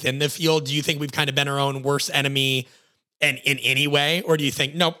combativeness within the field. Do you think we've kind of been our own worst enemy and in any way? Or do you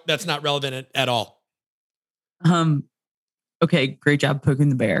think, nope, that's not relevant at all? Okay. Great job poking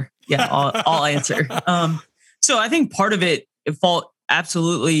the bear. Yeah. I'll answer. So I think part of it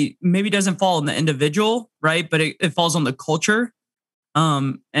absolutely maybe doesn't fall on the individual, right? But it falls on the culture.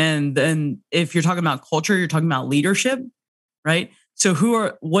 And then if you're talking about culture, you're talking about leadership, right? So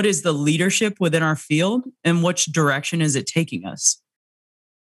what is the leadership within our field, and which direction is it taking us?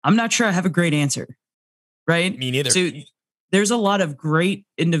 I'm not sure I have a great answer, right? Me neither. So there's a lot of great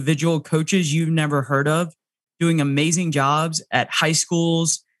individual coaches you've never heard of doing amazing jobs at high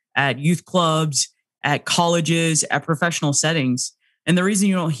schools, at youth clubs, at colleges, at professional settings. And the reason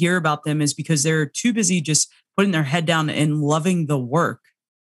you don't hear about them is because they're too busy just putting their head down and loving the work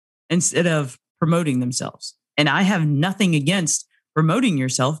instead of promoting themselves. And I have nothing against promoting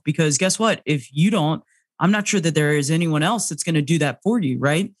yourself, because guess what? If you don't, I'm not sure that there is anyone else that's going to do that for you,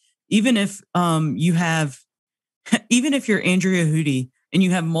 right? Even if even if you're Andrea Hootie and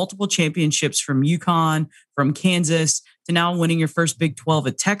you have multiple championships from UConn, from Kansas, to now winning your first Big 12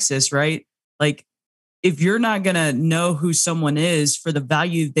 at Texas, right? Like, if you're not going to know who someone is for the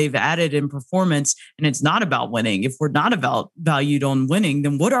value they've added in performance, and it's not about winning, if we're not about valued on winning,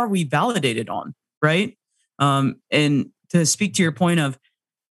 then what are we validated on, right? And to speak to your point of,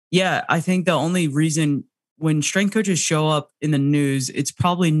 yeah, I think the only reason when strength coaches show up in the news, it's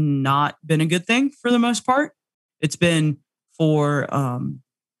probably not been a good thing for the most part. It's been for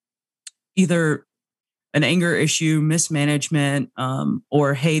either an anger issue, mismanagement,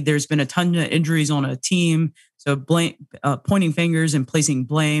 or, hey, there's been a ton of injuries on a team. So pointing fingers and placing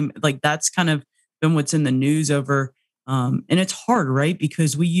blame, like that's kind of been what's in the news over. And it's hard, right?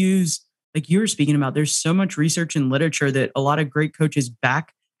 Because we use, like you were speaking about, there's so much research and literature that a lot of great coaches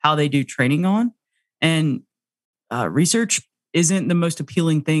back how they do training on. And research isn't the most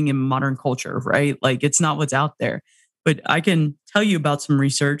appealing thing in modern culture, right? Like, it's not what's out there. But I can tell you about some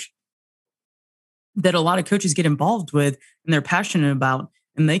research that a lot of coaches get involved with and they're passionate about,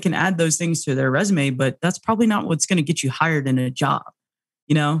 and they can add those things to their resume, but that's probably not what's going to get you hired in a job.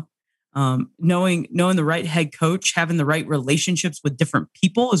 You know, knowing the right head coach, having the right relationships with different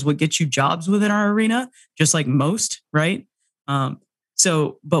people is what gets you jobs within our arena, just like most, right? But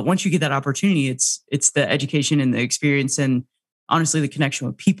once you get that opportunity, it's the education and the experience and honestly the connection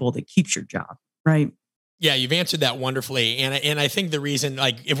with people that keeps your job, right? Yeah, you've answered that wonderfully. And I think the reason,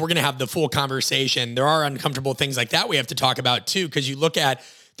 like, if we're going to have the full conversation, there are uncomfortable things like that we have to talk about too, because you look at,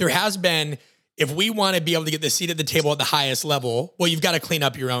 there has been, if we want to be able to get the seat at the table at the highest level, well, you've got to clean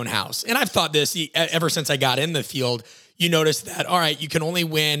up your own house. And I've thought this ever since I got in the field. You notice that, all right, you can only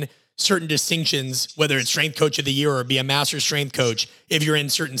win certain distinctions, whether it's strength coach of the year or be a master strength coach, if you're in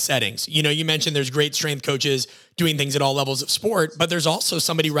certain settings. You know, you mentioned there's great strength coaches doing things at all levels of sport, but there's also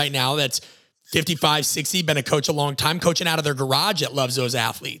somebody right now that's 55, 60, been a coach a long time, coaching out of their garage that loves those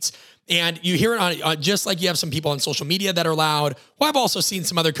athletes. And you hear it on just like you have some people on social media that are loud. Well, I've also seen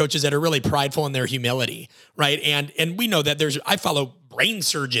some other coaches that are really prideful in their humility, right? And we know that I follow brain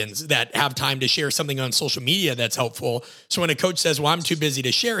surgeons that have time to share something on social media that's helpful. So when a coach says, well, I'm too busy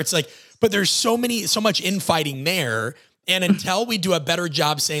to share, it's like, but there's so much infighting there. And until we do a better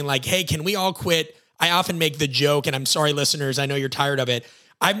job saying like, hey, can we all quit? I often make the joke, and I'm sorry, listeners, I know you're tired of it.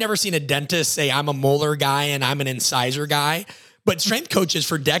 I've never seen a dentist say I'm a molar guy and I'm an incisor guy. But strength coaches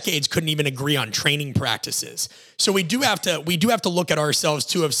for decades couldn't even agree on training practices. So we do have to look at ourselves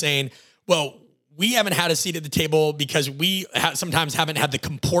too of saying, well, we haven't had a seat at the table because we sometimes haven't had the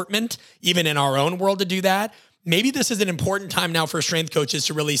comportment even in our own world to do that. Maybe this is an important time now for strength coaches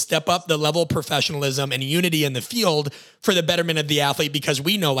to really step up the level of professionalism and unity in the field for the betterment of the athlete, because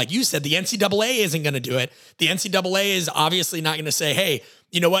we know, like you said, the NCAA isn't going to do it. The NCAA is obviously not going to say, hey,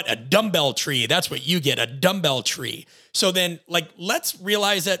 you know what, a dumbbell tree, that's what you get, a dumbbell tree. So then, like, let's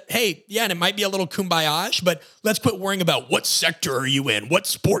realize that, hey, yeah, and it might be a little kumbaya-ish, but let's quit worrying about what sector are you in? What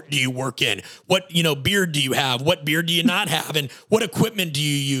sport do you work in? What, beard do you have? What beard do you not have? And what equipment do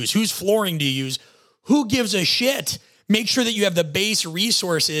you use? Whose flooring do you use? Who gives a shit? Make sure that you have the base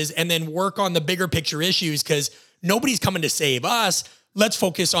resources and then work on the bigger picture issues, because nobody's coming to save us. Let's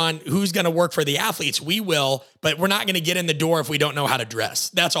focus on who's going to work for the athletes. We will, but we're not going to get in the door if we don't know how to dress.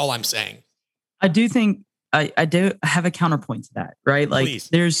 That's all I'm saying. I do think I do have a counterpoint to that, right? Like Please.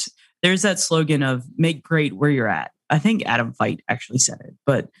 there's that slogan of make great where you're at. I think Adam Veit actually said it,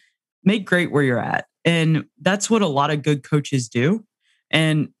 but make great where you're at. And that's what a lot of good coaches do.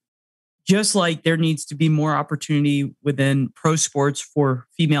 And just like there needs to be more opportunity within pro sports for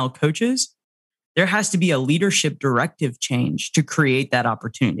female coaches, there has to be a leadership directive change to create that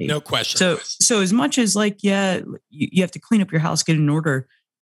opportunity. No question. So as much as like, yeah, you have to clean up your house, get in order,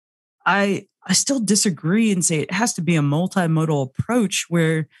 I still disagree and say it has to be a multimodal approach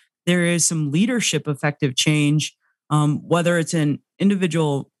where there is some leadership effective change, whether it's in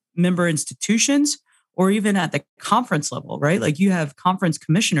individual member institutions or even at the conference level, right? Like you have conference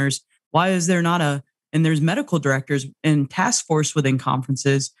commissioners. Why is there not and there's medical directors and task force within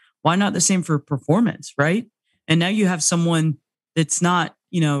conferences? Why not the same for performance, right? And now you have someone that's not,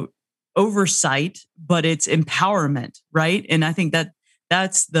 oversight, but it's empowerment, right? And I think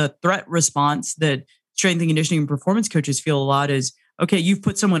that's the threat response that strength and conditioning and performance coaches feel a lot is, okay, you've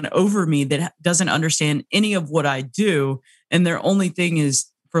put someone over me that doesn't understand any of what I do. And their only thing is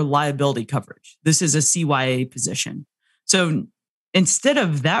for liability coverage. This is a CYA position. So instead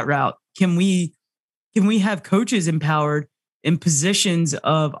of that route, can we have coaches empowered in positions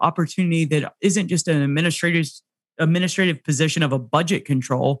of opportunity that isn't just an administrative position of a budget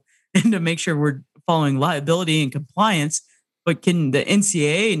control and to make sure we're following liability and compliance, but can the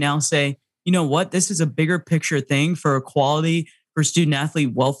NCAA now say, you know what, this is a bigger picture thing for equality, for student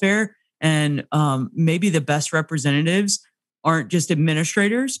athlete welfare, and maybe the best representatives aren't just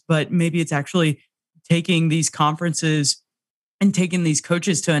administrators, but maybe it's actually taking these conferences and taking these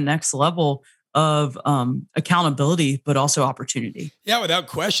coaches to a next level of accountability, but also opportunity. Yeah, without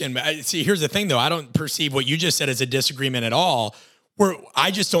question. See, here's the thing, though. I don't perceive what you just said as a disagreement at all. I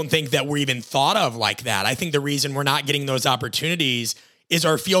just don't think that we're even thought of like that. I think the reason we're not getting those opportunities is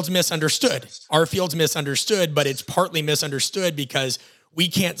our field's misunderstood. Our field's misunderstood, but it's partly misunderstood because we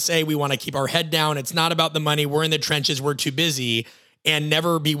can't say we want to keep our head down. It's not about the money. We're in the trenches. We're too busy, and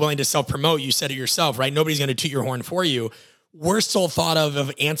never be willing to self-promote. You said it yourself, right? Nobody's going to toot your horn for you. We're still thought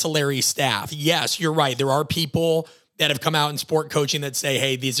of ancillary staff. Yes, you're right. There are people that have come out in sport coaching that say,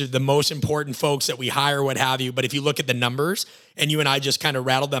 hey, these are the most important folks that we hire, what have you. But if you look at the numbers, and you and I just kind of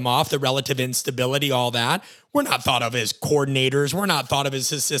rattled them off, the relative instability, all that, we're not thought of as coordinators. We're not thought of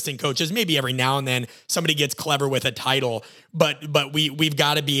as assistant coaches. Maybe every now and then somebody gets clever with a title, but we've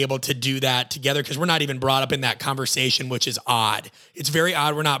got to be able to do that together, because we're not even brought up in that conversation, which is odd. It's very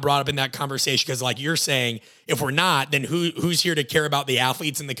odd we're not brought up in that conversation, because like you're saying, if we're not, then who's here to care about the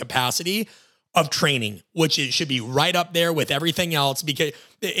athletes and the capacity of training, which it should be right up there with everything else, because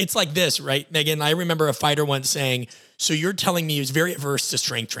it's like this, right, Megan? I remember a fighter once saying, so you're telling me, he was very averse to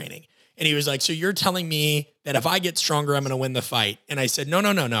strength training. And he was like, so you're telling me that if I get stronger, I'm going to win the fight. And I said,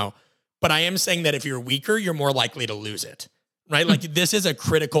 no. But I am saying that if you're weaker, you're more likely to lose it, right? Like this is a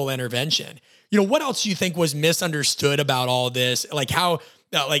critical intervention. What else do you think was misunderstood about all this? Like how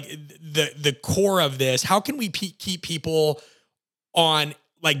like the core of this? How can we keep people on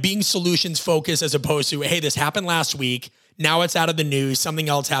like being solutions focused as opposed to, hey, this happened last week, now it's out of the news, something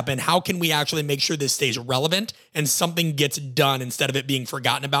else happened. How can we actually make sure this stays relevant and something gets done instead of it being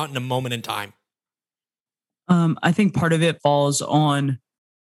forgotten about in a moment in time? I think part of it falls on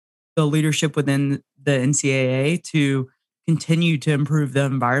the leadership within the NCAA to continue to improve the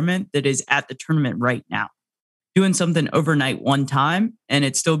environment that is at the tournament right now. Doing something overnight one time and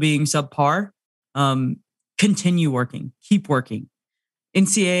it's still being subpar, continue working, keep working.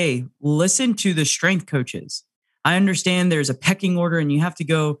 NCAA, listen to the strength coaches. I understand there's a pecking order and you have to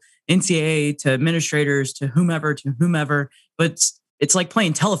go NCAA to administrators, to whomever, but it's like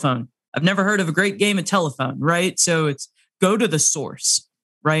playing telephone. I've never heard of a great game of telephone, right? So it's go to the source,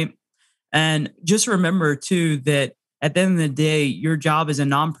 right? And just remember too that at the end of the day, your job as a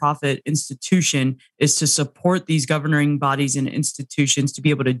nonprofit institution is to support these governing bodies and institutions to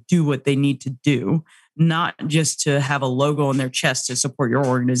be able to do what they need to do, not just to have a logo on their chest to support your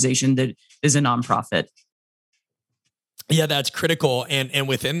organization that is a nonprofit. Yeah, that's critical. And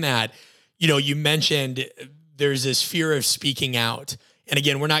within that, you mentioned there's this fear of speaking out. And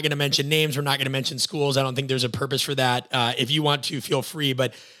again, we're not going to mention names. We're not going to mention schools. I don't think there's a purpose for that. If you want to, feel free.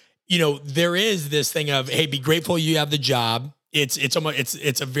 But, there is this thing of, hey, be grateful you have the job. It's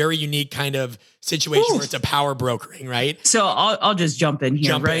a very unique kind of situation where it's a power brokering, right? So I'll just jump in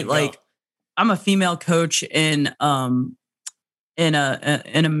here, right? Like I'm a female coach in a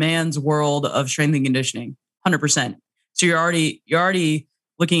man's world of strength and conditioning, 100%. So you're already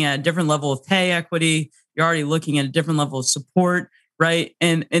looking at a different level of pay equity. You're already looking at a different level of support, right?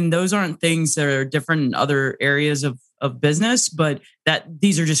 And those aren't things that are different in other areas of business, but that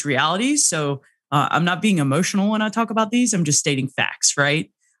these are just realities. So I'm not being emotional when I talk about these. I'm just stating facts,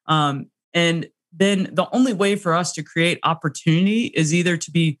 right? And then the only way for us to create opportunity is either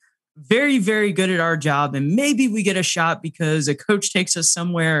to be very, very good at our job and maybe we get a shot because a coach takes us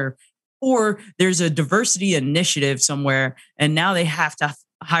somewhere, or there's a diversity initiative somewhere and now they have to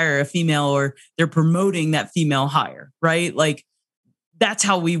hire a female or they're promoting that female hire, right? Like that's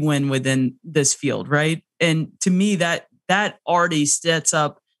how we win within this field, right? And to me, that already sets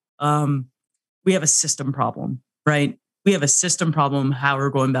up, we have a system problem, right? We have a system problem how we're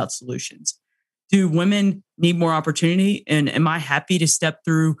going about solutions. Do women need more opportunity? And am I happy to step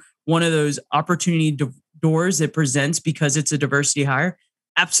through one of those opportunity doors it presents because it's a diversity hire?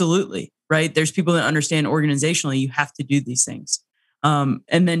 Absolutely, right? There's people that understand organizationally, you have to do these things. And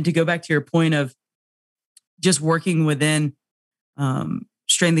then to go back to your point of just working within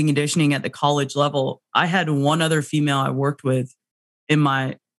strength and conditioning at the college level, I had one other female I worked with in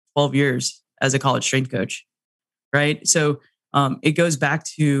my 12 years as a college strength coach, right? So it goes back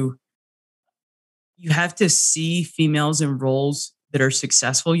to you have to see females in roles that are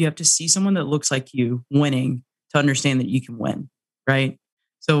successful. You have to see someone that looks like you winning to understand that you can win, right?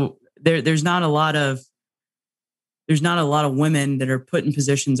 So there's not a lot of women that are put in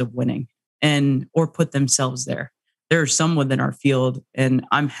positions of winning or put themselves there. There are some within our field, and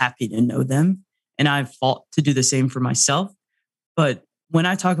I'm happy to know them, and I've fought to do the same for myself. But when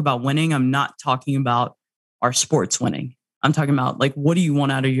I talk about winning, I'm not talking about our sports winning. I'm talking about like, what do you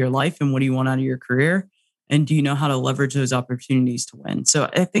want out of your life and what do you want out of your career? And do you know how to leverage those opportunities to win? So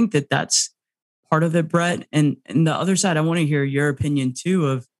I think that that's part of it, Brett. And the other side, I want to hear your opinion too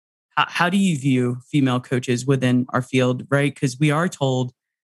of how do you view female coaches within our field, right? Because we are told,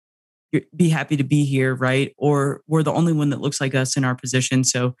 be happy to be here, right? Or we're the only one that looks like us in our position.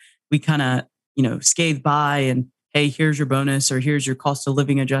 So we kind of, scathe by and, hey, here's your bonus or here's your cost of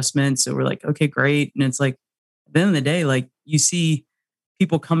living adjustment. So we're like, okay, great. And it's like, at the end of the day, like you see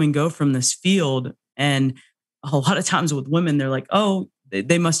people come and go from this field. And a lot of times with women, they're like, oh,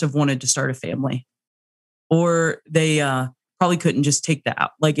 they must have wanted to start a family, or they probably couldn't just take that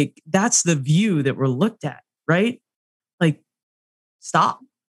out. Like that's the view that we're looked at, right? Like, stop.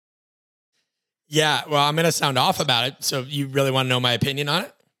 Yeah, well, I'm going to sound off about it. So you really want to know my opinion on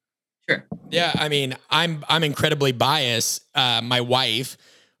it? Sure. Yeah, I mean, I'm incredibly biased. My wife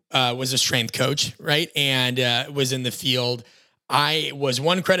was a strength coach, right? And was in the field. I was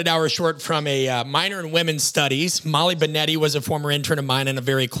 1 credit hour short from a minor in women's studies. Molly Benetti was a former intern of mine and a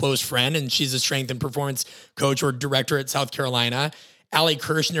very close friend, and she's a strength and performance coach or director at South Carolina. Allie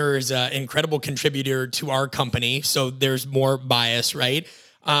Kirshner is an incredible contributor to our company, so there's more bias, right?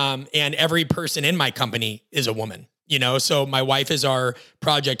 And every person in my company is a woman, so my wife is our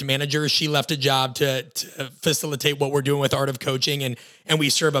project manager. She left a job to facilitate what we're doing with Art of Coaching. And we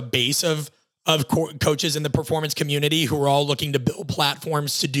serve a base of of coaches in the performance community who are all looking to build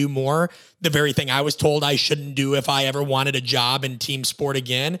platforms to do more. The very thing I was told I shouldn't do if I ever wanted a job in team sport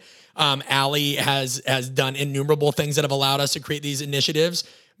again. Allie has done innumerable things that have allowed us to create these initiatives.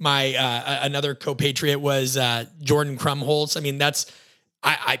 My another co-patriot was Jordan Krumholtz. I mean,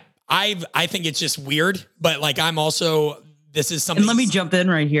 I think it's just weird, but like this is something. And let me jump in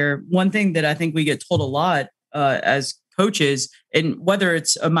right here. One thing that I think we get told a lot as coaches, and whether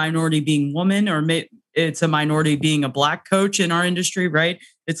it's a minority being woman or it's a minority being a Black coach in our industry, right?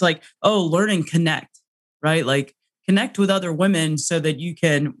 It's like, oh, learn and connect, right? Like connect with other women so that you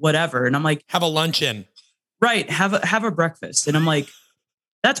can whatever. And I'm like, have a luncheon, right? Have a breakfast. And I'm like,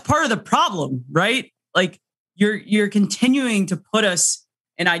 that's part of the problem, right? Like you're continuing to put us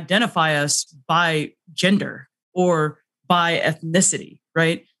and identify us by gender or by ethnicity,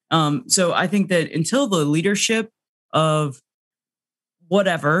 right? So I think that until the leadership of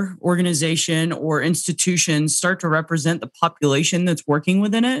whatever organization or institution start to represent the population that's working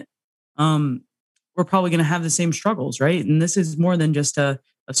within it, we're probably going to have the same struggles, right? And this is more than just a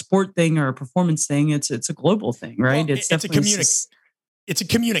sport thing or a performance thing. It's a global thing, right? Well, it's a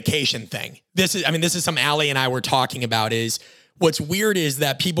communication thing. This is something Allie and I were talking about. Is what's weird is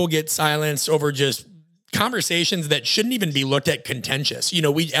that people get silenced over just conversations that shouldn't even be looked at contentious.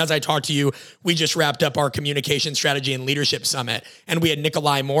 As I talked to you, we just wrapped up our communication strategy and leadership summit, and we had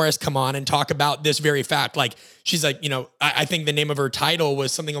Nikolai Morris come on and talk about this very fact. Like, she's like, I think the name of her title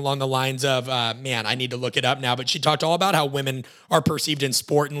was something along the lines of, man, I need to look it up now, but she talked all about how women are perceived in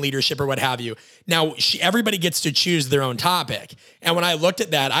sport and leadership or what have you. Now, everybody gets to choose their own topic. And when I looked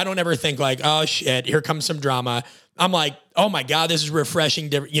at that, I don't ever think like, oh shit, here comes some drama. I'm like, oh my God, this is refreshing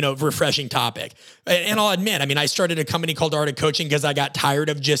topic. And I'll admit, I started a company called Art of Coaching because I got tired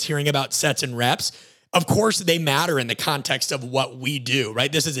of just hearing about sets and reps. Of course, they matter in the context of what we do, right?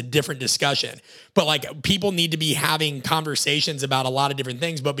 This is a different discussion. But like, people need to be having conversations about a lot of different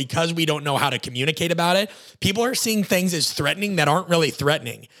things. But because we don't know how to communicate about it, people are seeing things as threatening that aren't really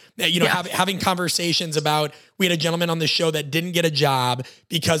threatening. Having conversations about, we had a gentleman on the show that didn't get a job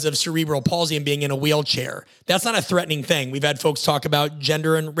because of cerebral palsy and being in a wheelchair. That's not a threatening thing. We've had folks talk about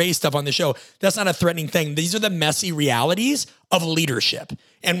gender and race stuff on the show. That's not a threatening thing. These are the messy realities of leadership.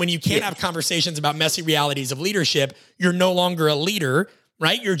 And when you can't have conversations about messy realities of leadership, you're no longer a leader,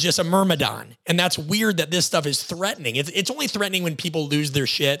 right? You're just a myrmidon. And that's weird that this stuff is threatening. It's only threatening when people lose their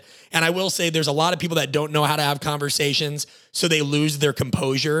shit. And I will say there's a lot of people that don't know how to have conversations, so they lose their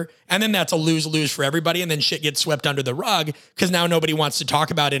composure. And then that's a lose-lose for everybody. And then shit gets swept under the rug because now nobody wants to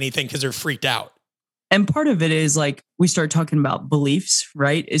talk about anything because they're freaked out. And part of it is like, we start talking about beliefs,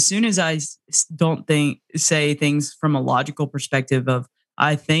 right? As soon as I don't say things from a logical perspective of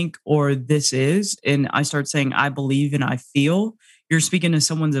I think or this is, and I start saying I believe and I feel, you're speaking to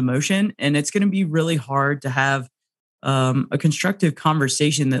someone's emotion, and it's going to be really hard to have a constructive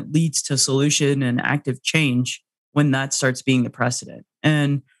conversation that leads to solution and active change when that starts being the precedent.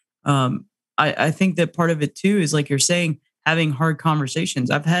 And I think that part of it too is, like you're saying, having hard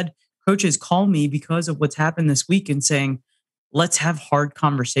conversations. I've had coaches call me because of what's happened this week and saying, let's have hard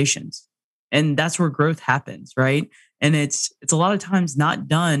conversations. And that's where growth happens, right? And it's a lot of times not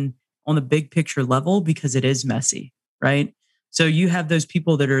done on the big picture level because it is messy, right? So you have those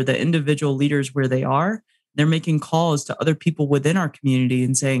people that are the individual leaders where they are. They're making calls to other people within our community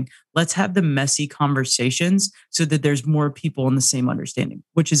and saying, let's have the messy conversations so that there's more people in the same understanding,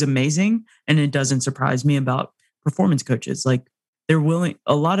 which is amazing. And it doesn't surprise me about performance coaches. Like, they're willing,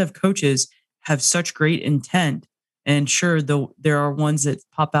 a lot of coaches have such great intent. And sure, though, there are ones that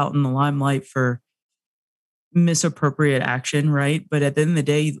pop out in the limelight for misappropriate action, right? But at the end of the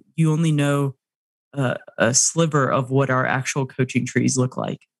day, you only know a sliver of what our actual coaching trees look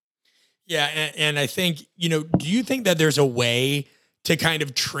like. Yeah. And I think, do you think that there's a way to kind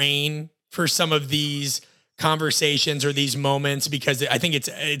of train for some of these conversations or these moments? Because I think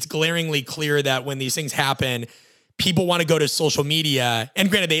it's glaringly clear that when these things happen, people want to go to social media. And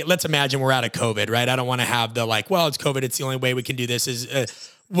granted, let's imagine we're out of COVID, right? I don't want to have the like, well, it's COVID, it's the only way we can do this.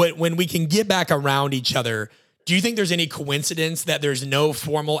 Is when we can get back around each other. Do you think there's any coincidence that there's no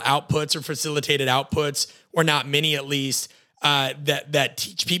formal outputs or facilitated outputs, or not many at least, that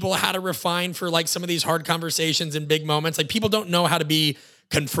teach people how to refine for like some of these hard conversations and big moments? Like, people don't know how to be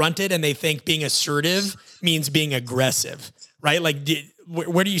confronted, and they think being assertive means being aggressive, right? Like,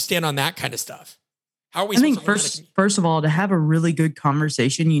 where do you stand on that kind of stuff? How are we? I think first of all, to have a really good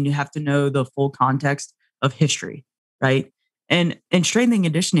conversation, you have to know the full context of history, right? And in strength and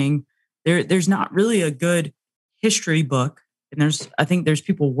conditioning, there's not really a good history book. And I think there's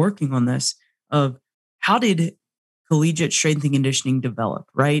people working on this of how did collegiate strength and conditioning develop,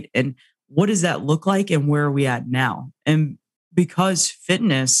 right? And what does that look like and where are we at now? And because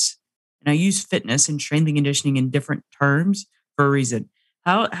fitness, and I use fitness and strength and conditioning in different terms for a reason.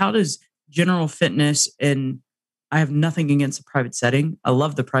 How does general fitness, and I have nothing against the private setting. I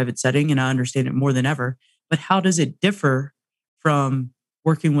love the private setting and I understand it more than ever. But how does it differ from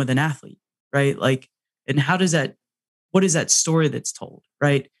working with an athlete, right? Like, and what is that story that's told,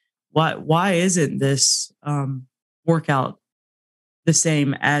 right? Why isn't this workout the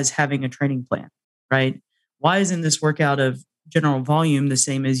same as having a training plan, right? Why isn't this workout of general volume the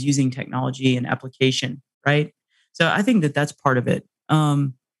same as using technology and application, right? So I think that that's part of it.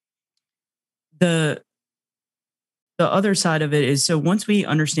 The other side of it is, so once we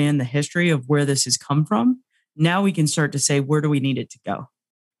understand the history of where this has come from, now we can start to say, where do we need it to go?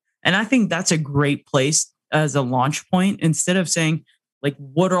 And I think that's a great place as a launch point. Instead of saying, like,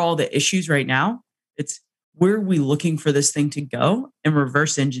 what are all the issues right now? It's, where are we looking for this thing to go, and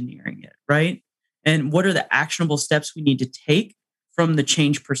reverse engineering it, right? And what are the actionable steps we need to take from the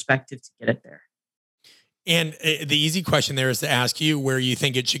change perspective to get it there? And the easy question there is to ask you where you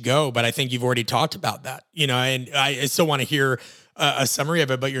think it should go. But I think you've already talked about that, and I still want to hear a summary of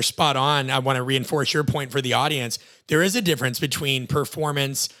it, but you're spot on. I want to reinforce your point for the audience. There is a difference between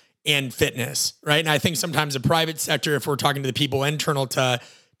performance and fitness, right? And I think sometimes the private sector, if we're talking to the people internal to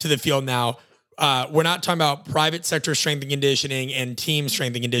the field now, we're not talking about private sector strength and conditioning and team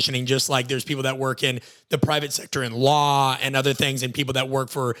strength and conditioning, just like there's people that work in the private sector in law and other things, and people that work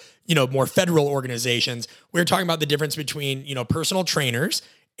for, more federal organizations. We're talking about the difference between, personal trainers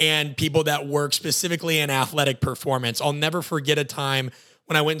and people that work specifically in athletic performance. I'll never forget a time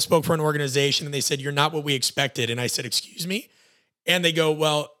when I went and spoke for an organization and they said, "You're not what we expected." And I said, "Excuse me?" And they go,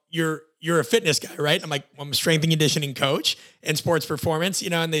 "Well, you're a fitness guy, right?" I'm like, "Well, I'm a strength and conditioning coach and sports performance,"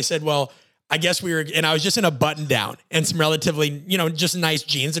 and they said, "Well, I guess and I was just in a button down and some relatively, just nice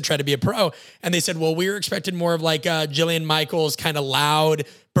jeans to try to be a pro." And they said, "Well, we were expecting more of like Jillian Michaels, kind of loud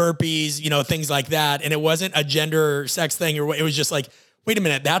burpees, things like that." And it wasn't a gender or sex thing, or it was just like, wait a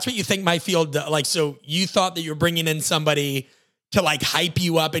minute, that's what you think my field, like, so you thought that you're bringing in somebody to like hype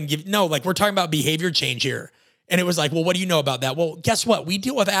you up and we're talking about behavior change here. And it was like, "Well, what do you know about that?" Well, guess what? We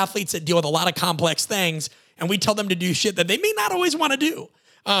deal with athletes that deal with a lot of complex things, and we tell them to do shit that they may not always want to do.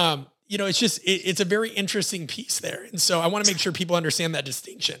 It's a very interesting piece there. And so I want to make sure people understand that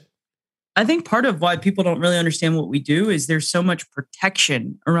distinction. I think part of why people don't really understand what we do is there's so much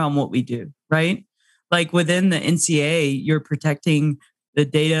protection around what we do, right? Like within the NCAA, you're protecting the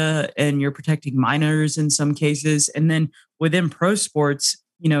data and you're protecting minors in some cases. And then within pro sports,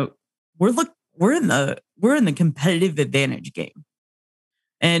 we're in the competitive advantage game.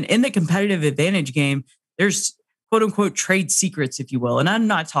 And in the competitive advantage game, there's quote unquote trade secrets, if you will. And I'm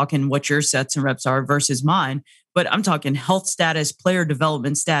not talking what your sets and reps are versus mine, but I'm talking health status, player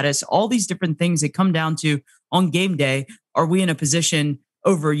development status, all these different things that come down to, on game day, are we in a position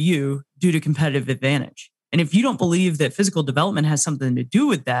over you due to competitive advantage? And if you don't believe that physical development has something to do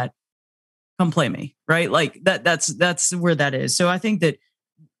with that, come play me, right? Like that's where that is. So I think that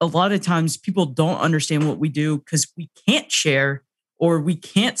a lot of times people don't understand what we do because we can't share, or we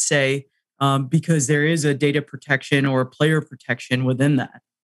can't say, because there is a data protection or a player protection within that.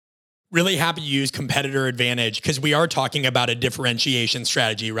 Really happy you use competitor advantage, because we are talking about a differentiation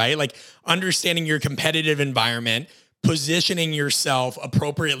strategy, right? Like understanding your competitive environment, positioning yourself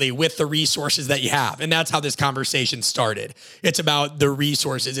appropriately with the resources that you have. And that's how this conversation started. It's about the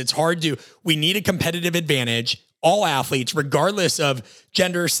resources. We need a competitive advantage. All athletes, regardless of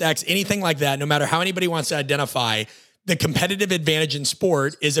gender, sex, anything like that, no matter how anybody wants to identify, the competitive advantage in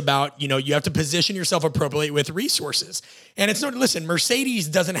sport is about, you have to position yourself appropriately with resources. And listen, Mercedes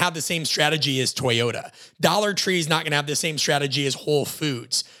doesn't have the same strategy as Toyota. Dollar Tree is not going to have the same strategy as Whole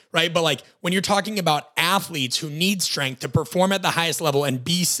Foods, right? But like when you're talking about athletes who need strength to perform at the highest level and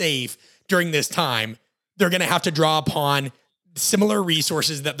be safe during this time, they're going to have to draw upon similar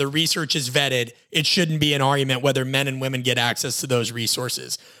resources that the research is vetted. It shouldn't be an argument whether men and women get access to those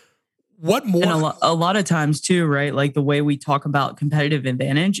resources. What more? And a lot of times too, right? Like the way we talk about competitive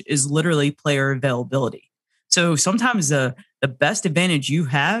advantage is literally player availability. So sometimes the best advantage you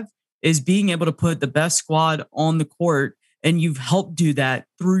have is being able to put the best squad on the court. And you've helped do that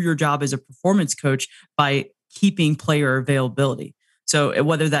through your job as a performance coach by keeping player availability. So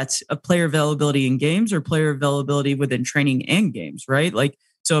whether that's a player availability in games or player availability within training and games, right? Like,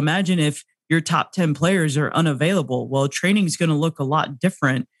 so imagine if your top 10 players are unavailable. Well, training is going to look a lot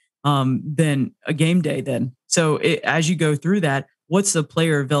different than a game day then. So as you go through that, what's the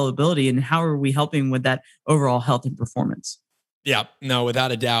player availability and how are we helping with that overall health and performance? Yeah, no,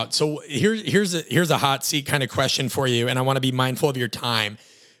 without a doubt. So here's a hot seat kind of question for you. And I want to be mindful of your time,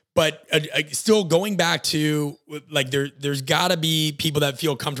 But still going back to like there's got to be people that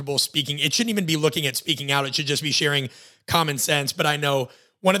feel comfortable speaking. It shouldn't even be looking at speaking out. It should just be sharing common sense. But I know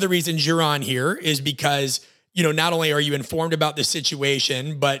one of the reasons you're on here is because, not only are you informed about the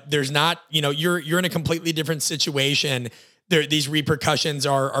situation, but there's not, you're in a completely different situation. These repercussions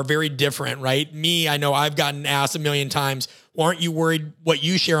are very different, right? Me, I know I've gotten asked a million times, well, aren't you worried what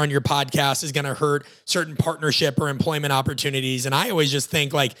you share on your podcast is going to hurt certain partnership or employment opportunities? And I always just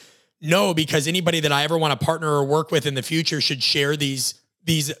think like, no, because anybody that I ever want to partner or work with in the future should share these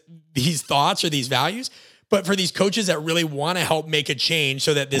thoughts or these values. But for these coaches that really want to help make a change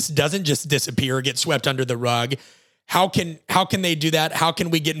so that this doesn't just disappear or get swept under the rug, how can they do that? How can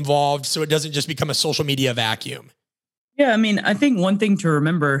we get involved so it doesn't just become a social media vacuum? Yeah, I mean, I think one thing to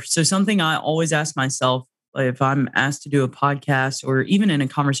remember, so something I always ask myself, if I'm asked to do a podcast or even in a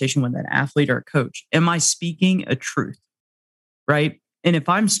conversation with an athlete or a coach, am I speaking a truth? Right? And if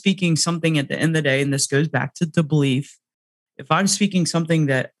I'm speaking something at the end of the day, and this goes back to the belief, if I'm speaking something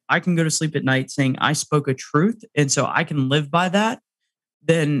that I can go to sleep at night saying I spoke a truth, and so I can live by that,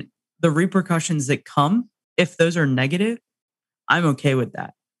 then the repercussions that come, if those are negative, I'm okay with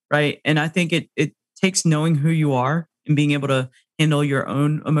that. Right. And I think it takes knowing who you are and being able to handle your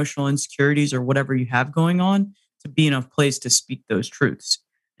own emotional insecurities or whatever you have going on to be in a place to speak those truths.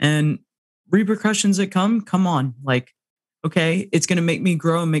 And repercussions that come on. Like, okay, it's going to make me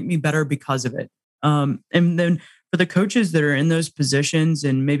grow and make me better because of it. And then for the coaches that are in those positions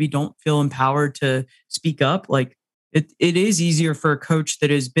and maybe don't feel empowered to speak up, like it is easier for a coach that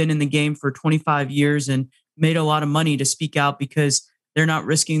has been in the game for 25 years and made a lot of money to speak out because they're not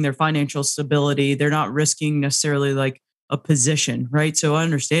risking their financial stability. They're not risking necessarily like a position, right? So I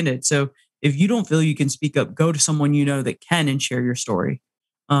understand it. So if you don't feel you can speak up, go to someone that can and share your story.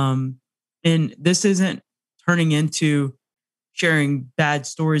 And this isn't turning into sharing bad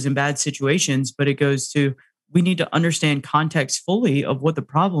stories and bad situations, but it goes to, we need to understand context fully of what the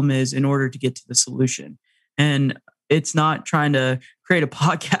problem is in order to get to the solution. And it's not trying to create a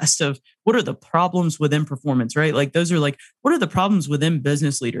podcast of what are the problems within performance, right? Like those are like, what are the problems within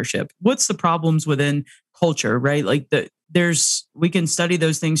business leadership? What's the problems within culture, right? Like we can study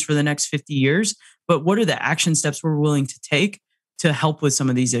those things for the next 50 years, but what are the action steps we're willing to take to help with some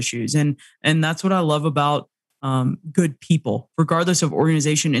of these issues? And that's what I love about good people, regardless of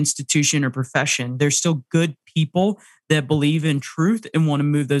organization, institution, or profession. There's still good people that believe in truth and want to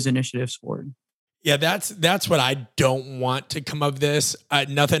move those initiatives forward. Yeah, that's what I don't want to come of this.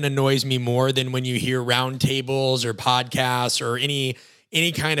 Nothing annoys me more than when you hear roundtables or podcasts or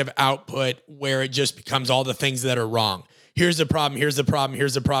any kind of output where it just becomes all the things that are wrong. Here's the problem. Here's the problem.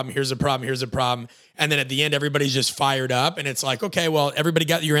 Here's the problem. Here's the problem. Here's the problem. And then at the end, everybody's just fired up, and it's like, okay, well, everybody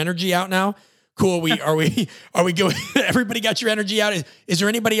got your energy out now. Cool. Are we going? Everybody got your energy out. Is there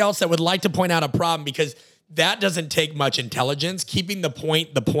anybody else that would like to point out a problem? Because that doesn't take much intelligence. Keeping the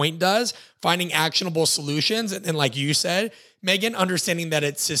point does. Finding actionable solutions. And like you said, Megan, understanding that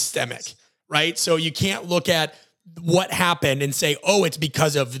it's systemic, right? So you can't look at what happened and say, oh, it's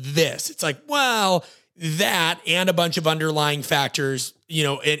because of this. It's like, well, that and a bunch of underlying factors,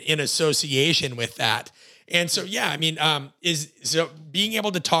 in association with that. And so, yeah, I mean, so being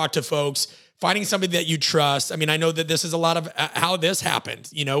able to talk to folks, finding somebody that you trust. I mean, I know that this is a lot of how this happened,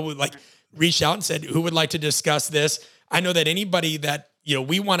 like reached out and said, who would like to discuss this? I know that anybody that,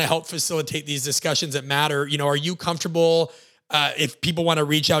 we want to help facilitate these discussions that matter. Are you comfortable if people want to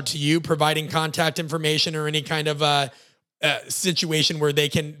reach out to you, providing contact information or any kind of situation where they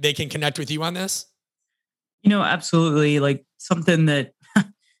can connect with you on this? Absolutely. Like something that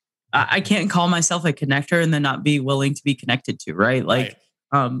I can't call myself a connector and then not be willing to be connected to, right? Like,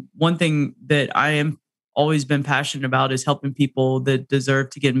 one thing that I am always been passionate about is helping people that deserve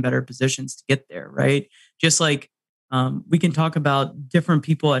to get in better positions to get there, right? Just like we can talk about different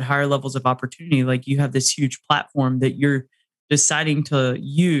people at higher levels of opportunity. Like you have this huge platform that you're deciding to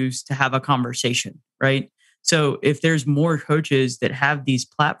use to have a conversation, right? So if there's more coaches that have these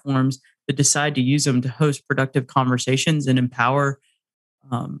platforms that decide to use them to host productive conversations and empower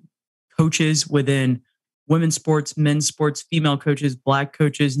coaches within women's sports, men's sports, female coaches, Black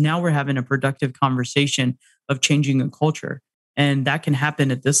coaches. Now we're having a productive conversation of changing a culture. And that can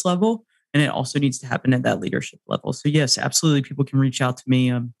happen at this level. And it also needs to happen at that leadership level. So yes, absolutely. People can reach out to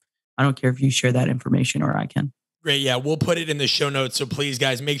me. I don't care if you share that information or I can. Great. Yeah. We'll put it in the show notes. So please,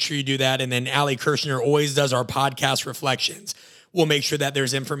 guys, make sure you do that. And then Allie Kirshner always does our podcast reflections. We'll make sure that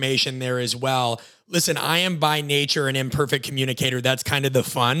there's information there as well. Listen, I am by nature an imperfect communicator. That's kind of the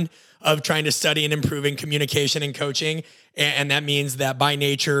fun of trying to study and improving communication and coaching. And that means that by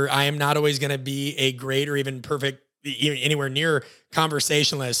nature, I am not always going to be a great or even perfect anywhere near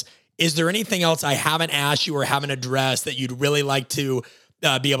conversationless. Is there anything else I haven't asked you or haven't addressed that you'd really like to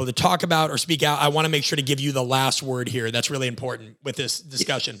be able to talk about or speak out? I want to make sure to give you the last word here. That's really important with this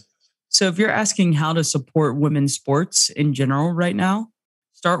discussion. So if you're asking how to support women's sports in general right now,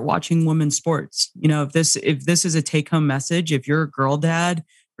 start watching women's sports. If this is a take-home message, if you're a girl dad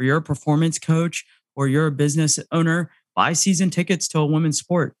or you're a performance coach or you're a business owner, buy season tickets to a women's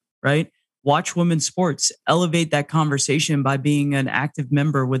sport, right? Watch women's sports, elevate that conversation by being an active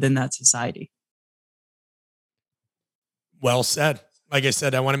member within that society. Well said. Like I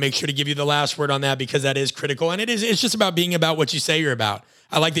said, I want to make sure to give you the last word on that because that is critical. And it's just about being about what you say you're about.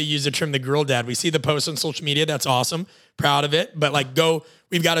 I like that you use the term the girl dad. We see the posts on social media. That's awesome. Proud of it. But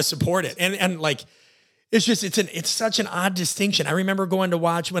we've got to support it. And it's such an odd distinction. I remember going to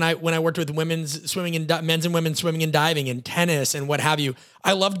watch when I worked with men's and women's swimming and diving and tennis and what have you.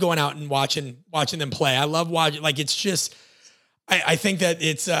 I loved going out and watching them play. I love watching, it's just, I think that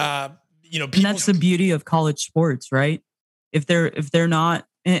it's, and that's the beauty of college sports, right? If they're not,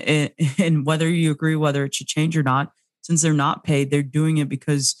 and whether you agree whether it should change or not, since they're not paid, they're doing it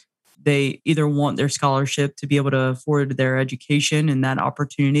because they either want their scholarship to be able to afford their education and that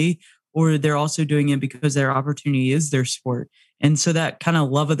opportunity, or they're also doing it because their opportunity is their sport. And so that kind of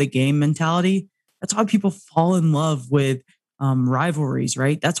love of the game mentality, that's why people fall in love with rivalries,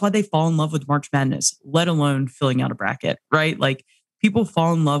 right? That's why they fall in love with March Madness, let alone filling out a bracket, right? People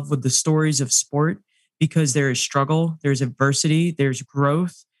fall in love with the stories of sport because there is struggle, there's adversity, there's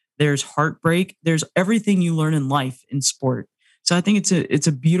growth, there's heartbreak, there's everything you learn in life in sport. So I think it's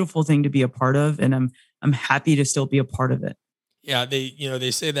a beautiful thing to be a part of, and I'm happy to still be a part of it. Yeah,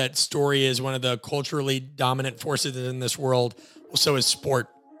 they say that story is one of the culturally dominant forces in this world. So is sport.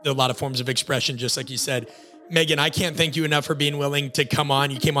 There are a lot of forms of expression, just like you said. Megan, I can't thank you enough for being willing to come on.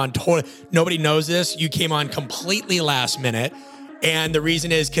 You came on nobody knows this. You came on completely last minute. And the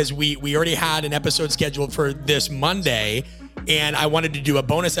reason is because we already had an episode scheduled for this Monday, and I wanted to do a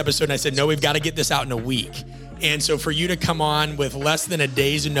bonus episode. And I said, no, we've got to get this out in a week. And so for you to come on with less than a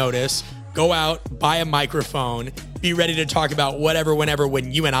day's notice, go out, buy a microphone, be ready to talk about whatever, whenever,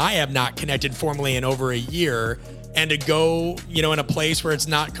 when you and I have not connected formally in over a year, and to go, in a place where it's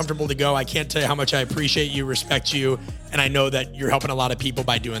not comfortable to go. I can't tell you how much I appreciate you, respect you, and I know that you're helping a lot of people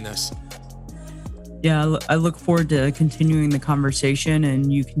by doing this. Yeah, I look forward to continuing the conversation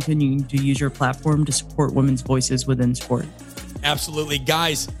and you continuing to use your platform to support women's voices within sport. Absolutely.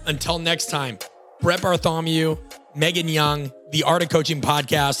 Guys, until next time, Brett Bartholomew, Megan Young, the Art of Coaching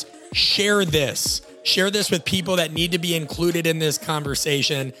podcast. Share this. Share this with people that need to be included in this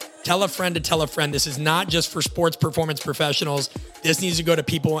conversation. Tell a friend to tell a friend. This is not just for sports performance professionals. This needs to go to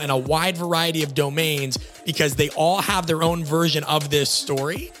people in a wide variety of domains because they all have their own version of this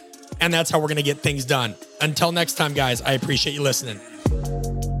story. And that's how we're going to get things done. Until next time, guys, I appreciate you listening.